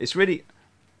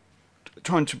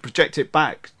trying to project it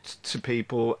back to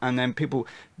people, and then people.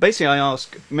 Basically, I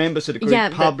ask members of the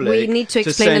Greek public. But we need to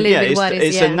explain a little bit what it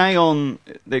is. It's a neon.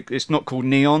 It's not called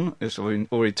neon. It's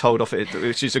already told off it,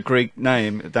 which is a Greek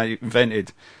name they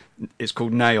invented. It's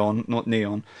called neon, not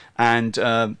neon. And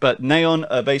but neon,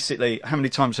 basically, how many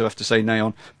times do I have to say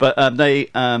neon? But they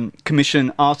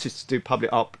commission artists to do public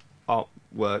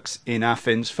artworks in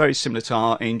Athens, very similar to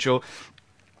Art Angel.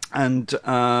 And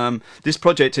this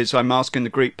project is, I'm asking the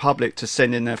Greek public to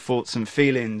send in their thoughts and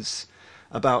feelings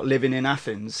about living in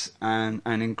Athens and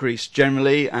in Greece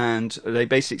generally. And they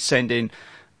basically send in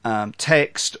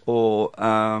text or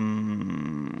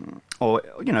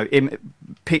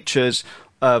pictures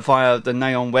via the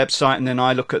Neon website, and then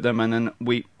I look at them, and then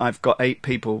I've got 8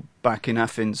 people back in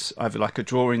Athens. I have like a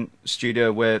drawing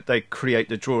studio where they create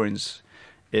the drawings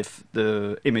if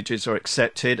the images are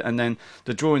accepted, and then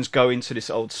the drawings go into this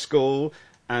old school,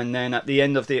 and then at the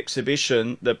end of the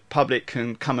exhibition the public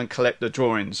can come and collect the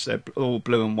drawings. They're all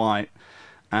blue and white,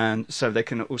 and so they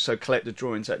can also collect the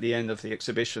drawings at the end of the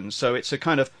exhibition. So it's a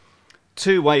kind of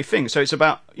two-way thing. So it's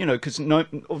about, because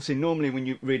obviously normally when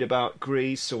you read about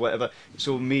Greece or whatever, it's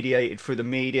all mediated through the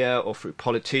media or through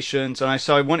politicians, and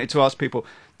so I wanted to ask people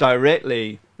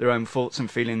directly their own thoughts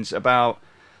and feelings about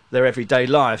their everyday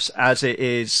lives as it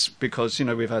is, because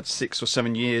we've had 6 or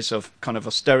 7 years of kind of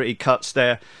austerity cuts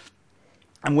there,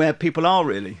 and where people are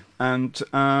really, and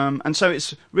so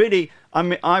it's really,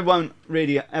 I won't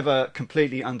really ever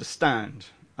completely understand.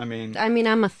 I mean,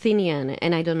 I'm Athenian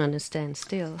and I don't understand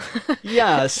still.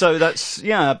 Yeah, so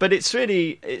but it's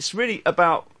really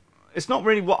about, it's not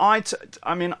really what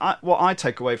what I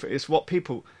take away from it. It's what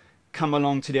people come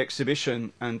along to the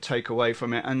exhibition and take away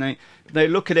from it, and they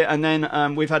look at it, and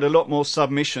then we've had a lot more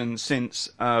submissions since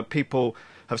people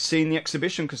have seen the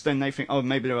exhibition, because then they think, oh,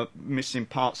 maybe there are missing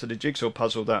parts of the jigsaw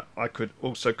puzzle that I could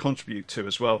also contribute to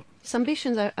as well.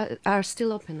 Submissions are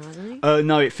still open, aren't they?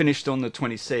 No, it finished on the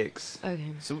 26th.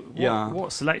 Okay. So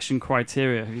what selection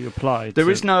criteria have you applied? There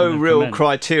is no real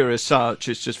criteria as such.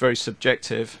 It's just very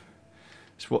subjective.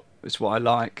 It's what I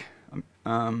like.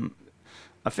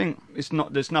 I think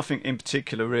there's nothing in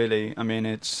particular really.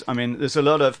 There's a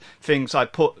lot of things I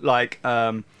put, like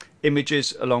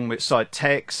images along with side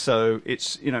text, so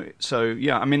it's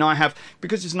I have,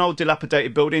 because it's an old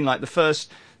dilapidated building, like the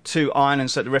first 2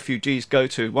 islands that the refugees go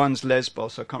to, one's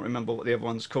Lesbos, I can't remember what the other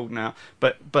one's called now,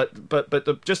 but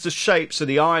just the shapes of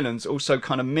the islands also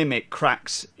kind of mimic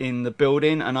cracks in the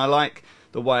building, and I like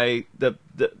the way the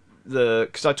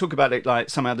because I talk about it like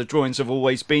somehow the drawings have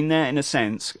always been there in a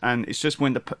sense, and it's just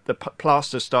when the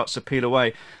plaster starts to peel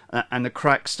away and the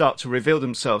cracks start to reveal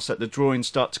themselves that the drawings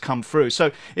start to come through.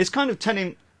 So it's kind of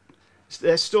telling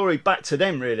their story back to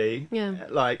them, really. Yeah.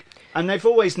 Like, and they've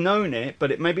always known it,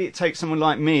 but maybe it takes someone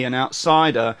like me, an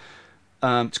outsider,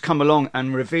 to come along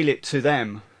and reveal it to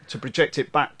them, to project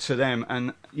it back to them.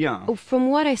 And from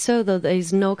what I saw, though, there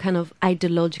is no kind of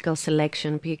ideological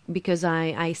selection, because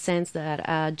I sense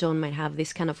that John might have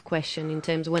this kind of question in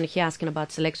terms of when he's asking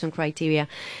about selection criteria.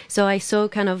 So I saw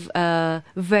kind of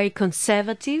very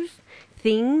conservative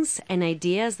things and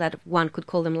ideas, that one could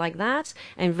call them like that,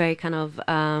 and very kind of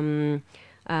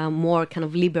more kind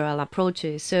of liberal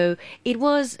approaches. So it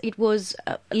was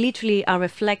literally a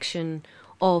reflection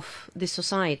of the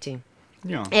society.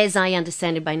 Yeah. As I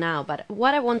understand it by now. But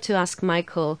what I want to ask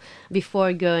Michael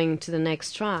before going to the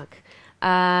next track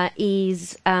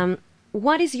is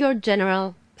what is your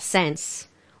general sense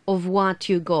of what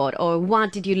you got, or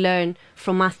what did you learn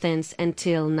from Athens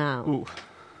until now? Ooh.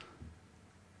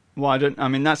 Well, I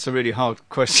mean, that's a really hard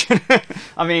question.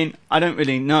 I mean, I don't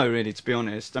really know, really, to be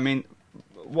honest. I mean,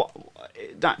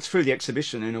 that's through the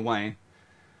exhibition in a way.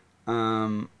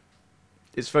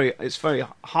 It's very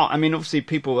hard. I mean, obviously,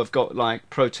 people have got like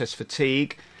protest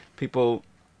fatigue. People,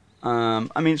 I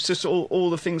mean, it's just all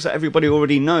the things that everybody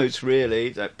already knows. Really,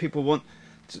 that people want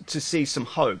to see some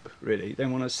hope. Really, they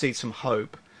want to see some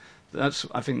hope.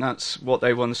 I think that's what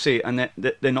they want to see, and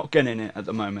they're not getting it at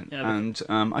the moment. Yeah, and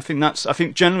I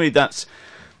think generally that's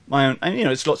my own. And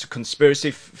there's lots of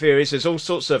conspiracy theories. There's all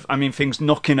sorts of, things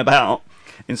knocking about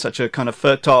in such a kind of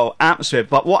fertile atmosphere.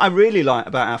 But what I really like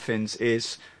about Athens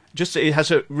is just it has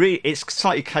it's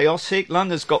slightly chaotic.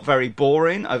 London's got very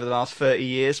boring over the last 30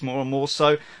 years, more and more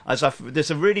so. There's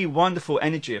a really wonderful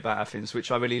energy about Athens,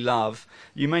 which I really love.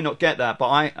 You may not get that, but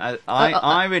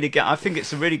I really get. I think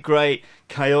it's a really great,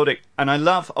 chaotic, and I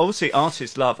love. Obviously,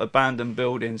 artists love abandoned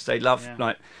buildings. They love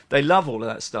they love all of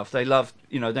that stuff. They love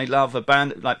they love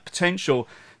abandoned potential.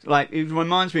 Like, it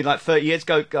reminds me, 30 years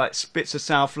ago, bits of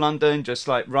South London, just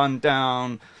run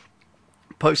down.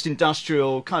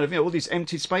 Post-industrial kind of all these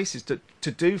empty spaces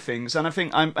to do things, and I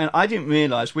think I didn't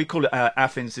realise we call it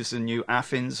Athens is the new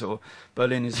Athens, or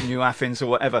Berlin is the new Athens, or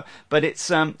whatever. But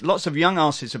it's lots of young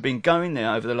artists have been going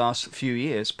there over the last few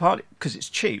years, partly because it's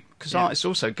cheap, because artists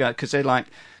also go because they're like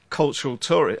cultural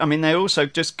tourists. I mean, they're also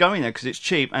just going there because it's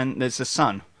cheap and there's the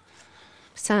sun,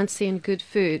 fancy and good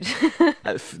food.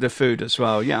 The food as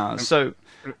well, yeah. So.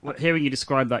 Hearing you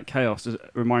describe that chaos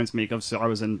reminds me, obviously, I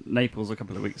was in Naples a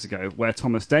couple of weeks ago, where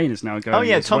Thomas Dane is now going. Oh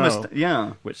yeah, Thomas. Well,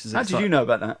 yeah. Which is how did you know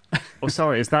about that? Oh,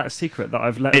 sorry, is that a secret that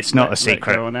I've let? It's not a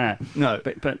secret. Go on air. No,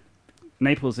 but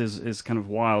Naples is kind of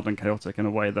wild and chaotic in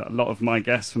a way that a lot of my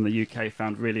guests from the UK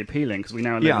found really appealing, because we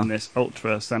now live in this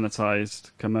ultra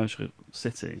sanitized commercial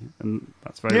city, and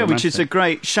that's very romantic. Which is a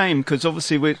great shame, because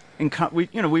obviously we want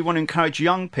to encourage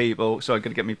young people. Sorry, I've got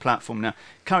to get my platform now.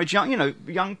 Encourage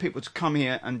young people to come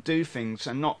here and do things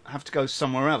and not have to go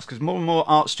somewhere else, because more and more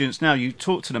art students now, you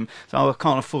talk to them, I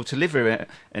can't afford to live here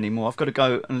anymore. I've got to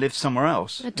go and live somewhere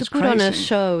else. To put on a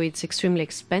show, it's extremely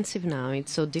expensive now.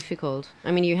 It's so difficult.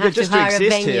 I mean, you have to hire a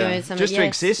venue. Just to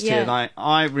exist here. Like,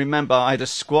 I remember I had a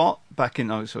squat back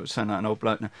in, I sort of sound like an old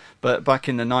bloke now, but back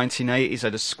in the 1980s, I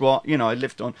had a squat. I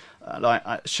lived on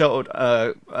I sheltered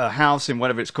a house in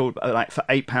whatever it's called, for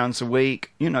 £8 a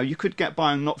week. You could get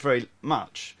by on not very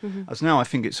much. Mm-hmm. As now, I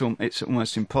think it's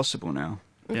almost impossible now.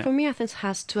 Yeah. For me, Athens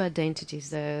has two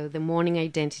identities: the morning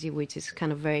identity, which is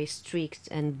kind of very strict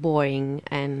and boring,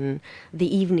 and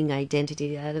the evening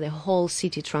identity. The whole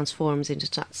city transforms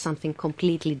into something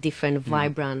completely different,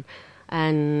 vibrant,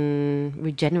 and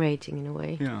regenerating in a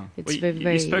way. Yeah, it's very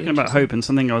you've spoken about hope, and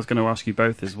something I was going to ask you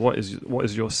both is what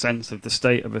is your sense of the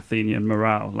state of Athenian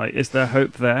morale? Like, is there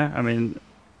hope there? I mean,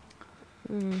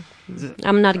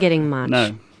 I'm not getting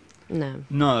much.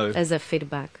 No. As a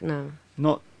feedback, no.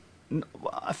 Not.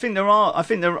 I think there are. I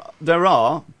think there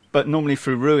are, but normally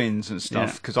through ruins and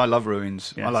stuff. Because I love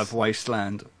ruins. Yes. I love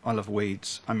wasteland. I love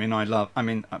weeds. I mean,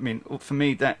 for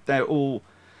me, that they're all.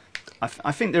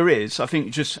 I think there is. I think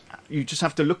you just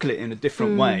have to look at it in a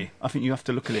different way. I think you have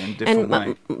to look at it in a different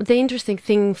way. The interesting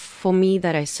thing for me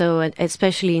that I saw,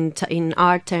 especially in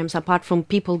art terms, apart from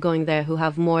people going there who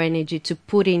have more energy to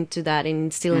put into that and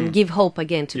instill and give hope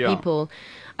again to people.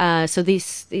 So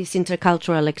this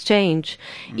intercultural exchange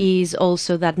is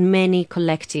also that many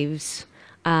collectives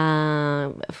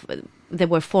they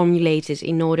were formulated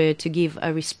in order to give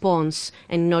a response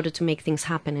and in order to make things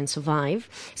happen and survive.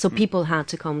 So people had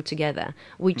to come together,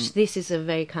 which this is a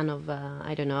very kind of,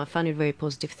 I don't know, I found it a very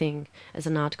positive thing as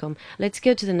an outcome. Let's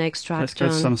go to the next track, Let's go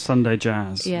to some Sunday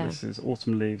jazz. Yeah. This is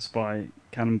Autumn Leaves by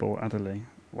Cannonball Adderley,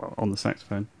 on the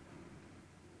saxophone.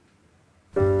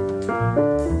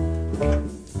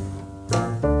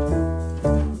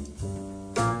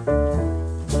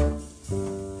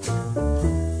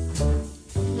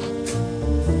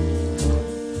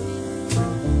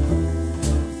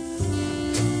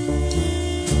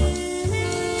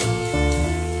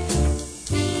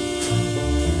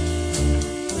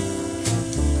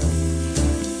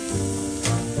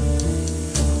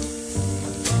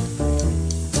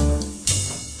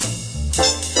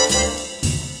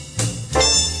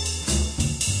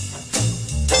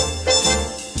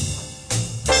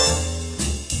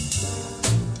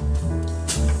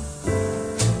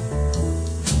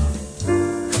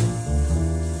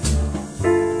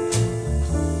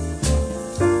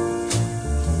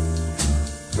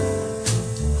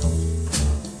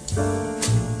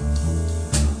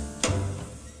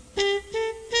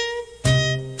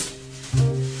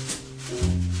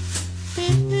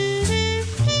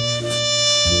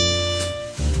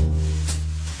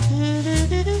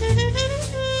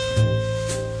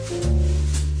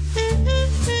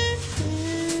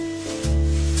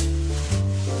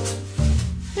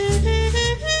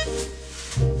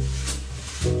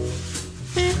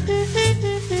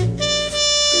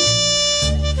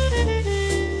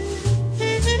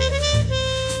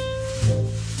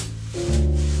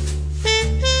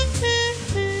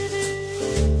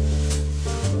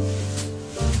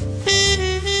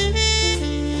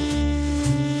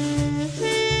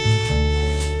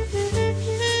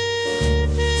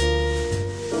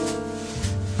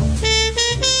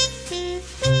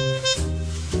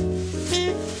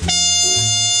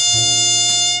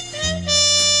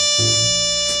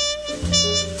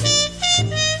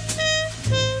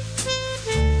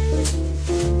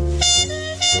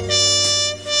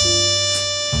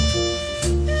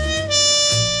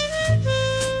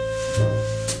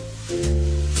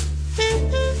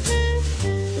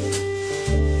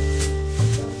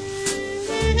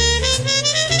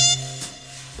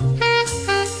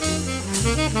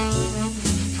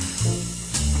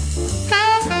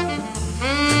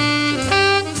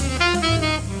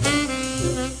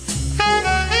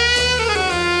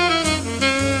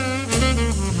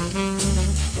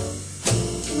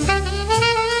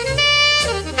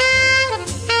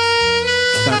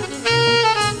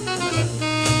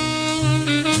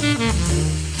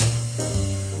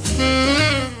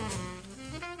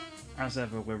 As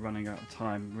ever, we're running out of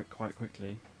time quite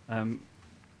quickly.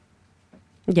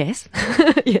 Yes.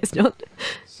 Yes, John.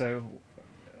 So,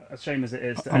 as shame as it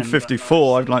is to I'm end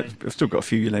 54. I've still got a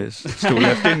few years still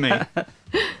left in me.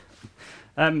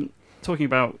 Talking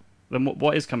about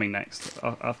what is coming next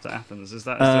after Athens, is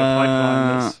there a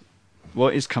pipeline?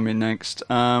 What is coming next?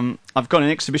 I've got an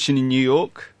exhibition in New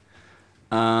York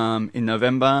in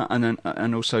November,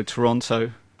 and also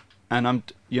Toronto, and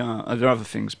there are other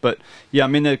things, but yeah, I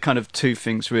mean there are kind of two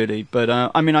things really. But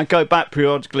I mean I go back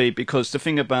periodically because the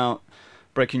thing about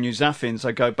Breaking News Athens,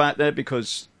 I go back there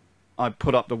because I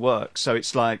put up the work, so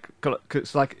it's like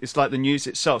the news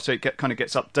itself, so it kind of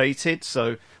gets updated.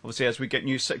 So obviously as we get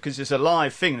news, because it's a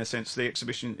live thing in a sense, the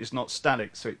exhibition is not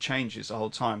static, so it changes the whole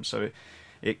time. So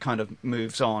it kind of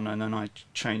moves on, and then I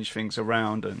change things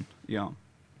around, and yeah.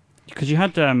 Because you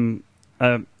had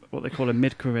what they call a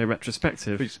mid-career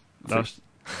retrospective.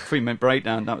 Three-minute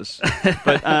breakdown. That was,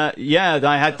 but yeah,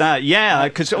 I had that. Yeah,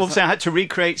 because obviously I had to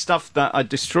recreate stuff that I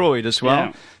destroyed as well.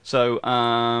 Yeah. So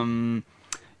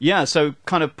yeah, so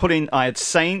kind of I had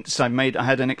Saints. I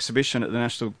had an exhibition at the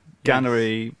National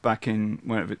Gallery back in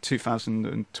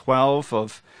 2012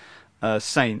 of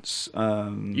Saints.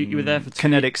 You were there for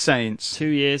Kinetic Saints. 2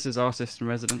 years as artist in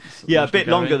residence. Yeah, a bit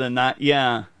longer than that.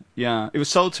 Yeah. Yeah, it was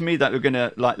sold to me that they were going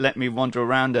to let me wander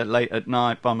around there late at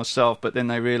night by myself, but then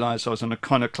they realised I was an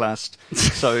iconoclast.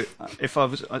 So I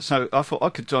thought I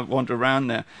could wander around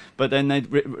there, but then they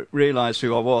realised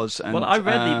who I was. And, well, I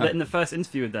read in the first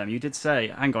interview with them, you did say,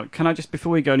 "Hang on, can I just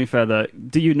before we go any further,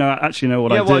 do you actually know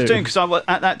what I do?" Yeah, what I was doing, because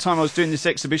at that time I was doing this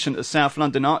exhibition at the South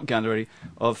London Art Gallery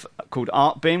called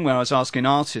Art Bin, where I was asking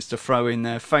artists to throw in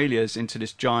their failures into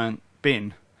this giant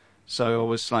bin. So I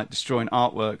was destroying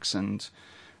artworks and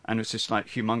it was this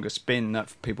humongous bin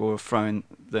that people were throwing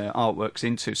their artworks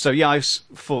into. So yeah, I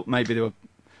thought maybe they were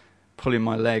pulling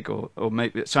my leg or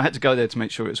maybe... So I had to go there to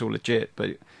make sure it was all legit.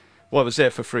 But I was there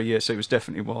for 3 years, so it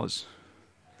definitely was.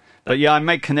 But yeah, I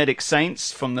made Kinetic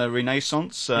Saints from the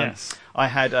Renaissance. Yes. I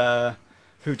had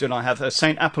who did I have?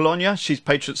 Saint Apollonia. She's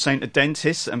patron saint of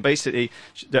dentists, and basically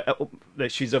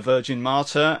she's a Virgin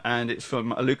Martyr, and it's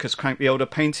from a Lucas Crank the Older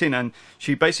painting. And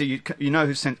she basically, you know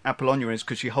who Saint Apollonia is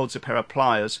because she holds a pair of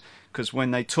pliers. Because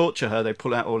when they torture her, they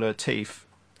pull out all her teeth.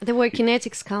 There were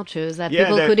kinetic sculptures that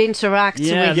people could interact with.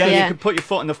 Yeah, you could put your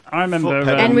foot in the. I remember,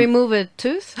 and remove a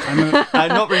tooth.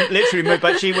 Not literally remove,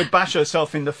 but she would bash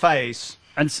herself in the face.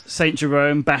 And Saint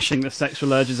Jerome bashing the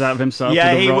sexual urges out of himself.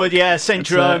 Yeah, he would. Yeah, Saint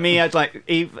Jerome. He had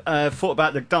thought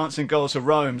about the dancing girls of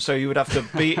Rome, so he would have to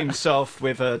beat himself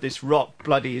with this rock,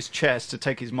 bloody his chest to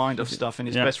take his mind off stuff. And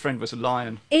his best friend was a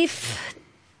lion. If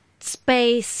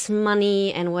space,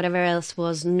 money, and whatever else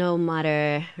was no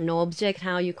matter, no object,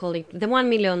 how you call it, the $1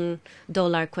 million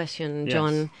question,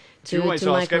 John. You always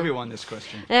ask everyone this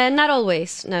question. Not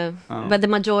always, no, but the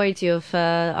majority of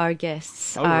our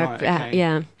guests are. Right, okay.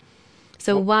 Yeah.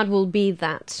 So what will be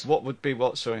that? What would be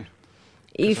what? Sorry.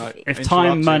 If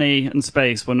time, money, and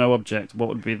space were no object, what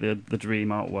would be the dream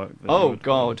artwork?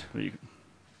 God.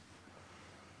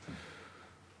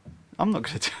 I'm not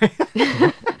going to tell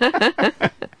you.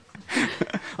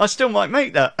 I still might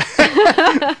make that.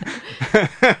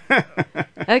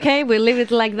 Okay, we'll leave it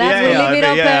like that. We'll leave it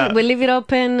open. Yeah. We'll leave it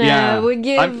open.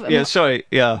 We'll give. Sorry.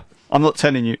 Yeah. I'm not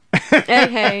telling you.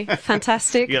 Okay,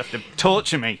 fantastic. You have to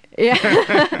torture me.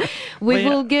 Yeah. We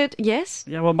will get. Yes?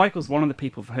 Yeah, well, Michael's one of the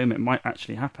people for whom it might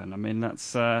actually happen. I mean,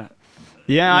 that's. I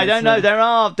don't know.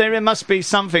 There must be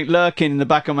something lurking in the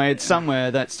back of my head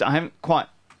somewhere that's. I haven't quite.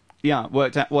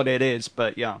 Worked out what it is,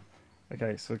 but yeah.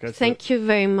 Okay, so go. Thank you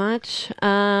very much,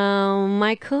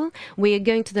 Michael. We are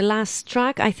going to the last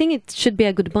track. I think it should be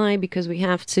a goodbye because we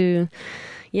have to.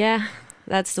 Yeah.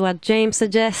 That's what James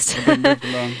suggests.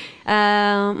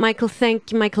 Michael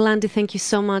Landy, thank you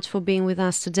so much for being with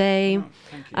us today.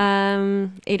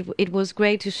 It was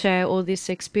great to share all these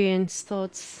experience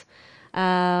thoughts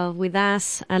with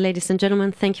us. Ladies and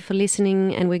gentlemen, thank you for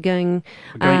listening, and we're going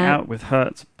out with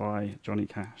Hurt by Johnny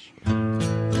Cash.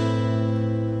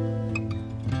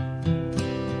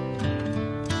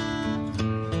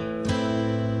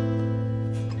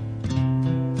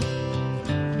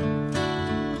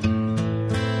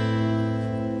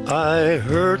 I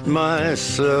hurt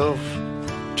myself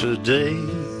today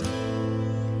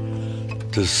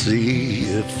to see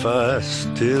if I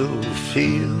still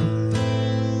feel.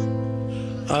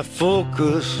 I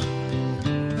focus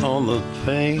on the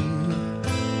pain,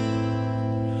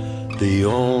 the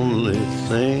only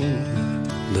thing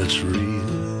that's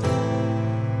real.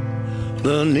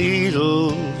 The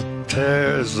needle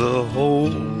tears a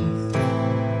hole,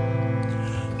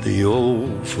 the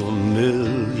old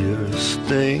familiar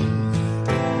sting.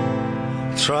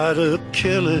 Try to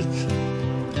kill it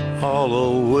all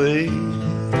away,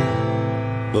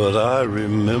 but I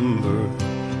remember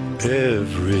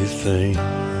everything.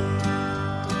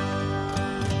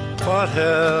 What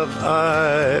have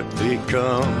I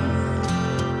become?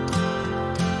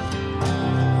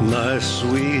 My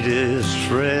sweetest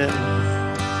friend.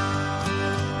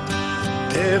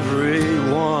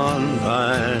 Everyone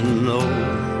I know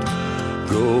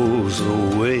goes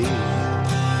away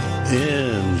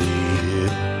in the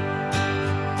end,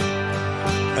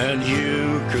 and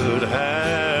you could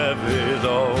have it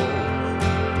all.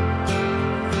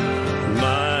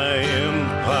 My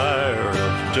empire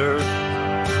of dirt,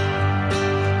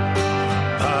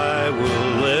 I will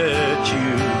let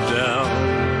you down.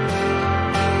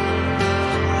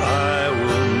 I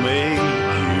will make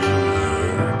you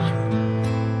hurt.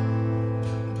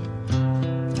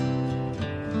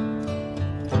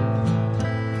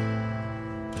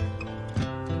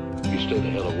 You stay the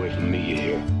hell away from me, you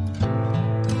hear?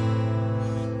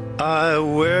 I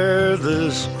wear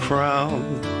this crown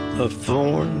of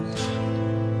thorns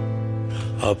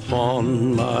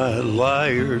upon my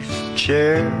liar's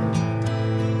chair,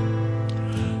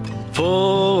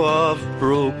 full of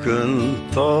broken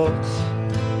thoughts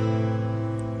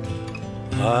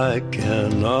I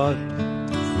cannot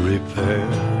repair.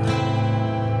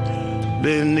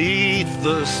 Beneath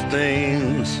the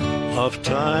stains of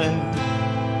time,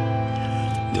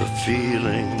 the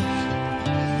feelings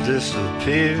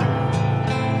disappear.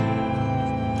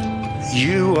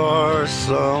 You are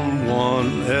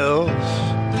someone else,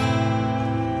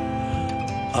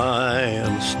 I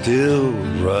am still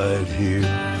right here.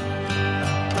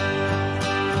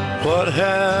 What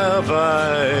have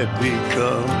I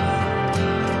become?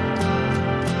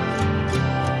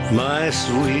 My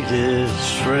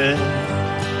sweetest friend.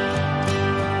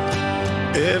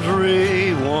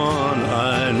 Everyone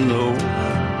I know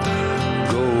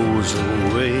goes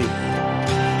away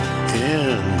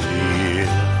in the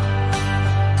end,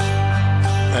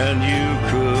 and you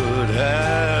could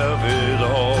have it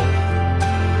all.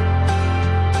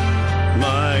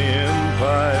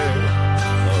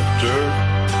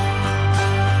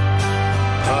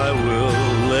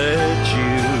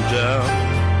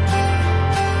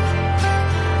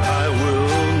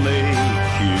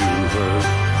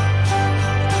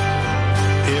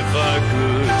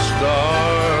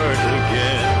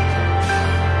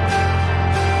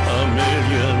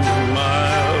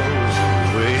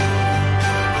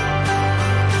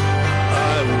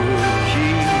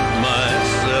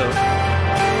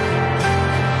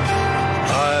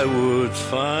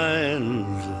 find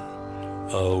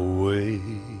a way.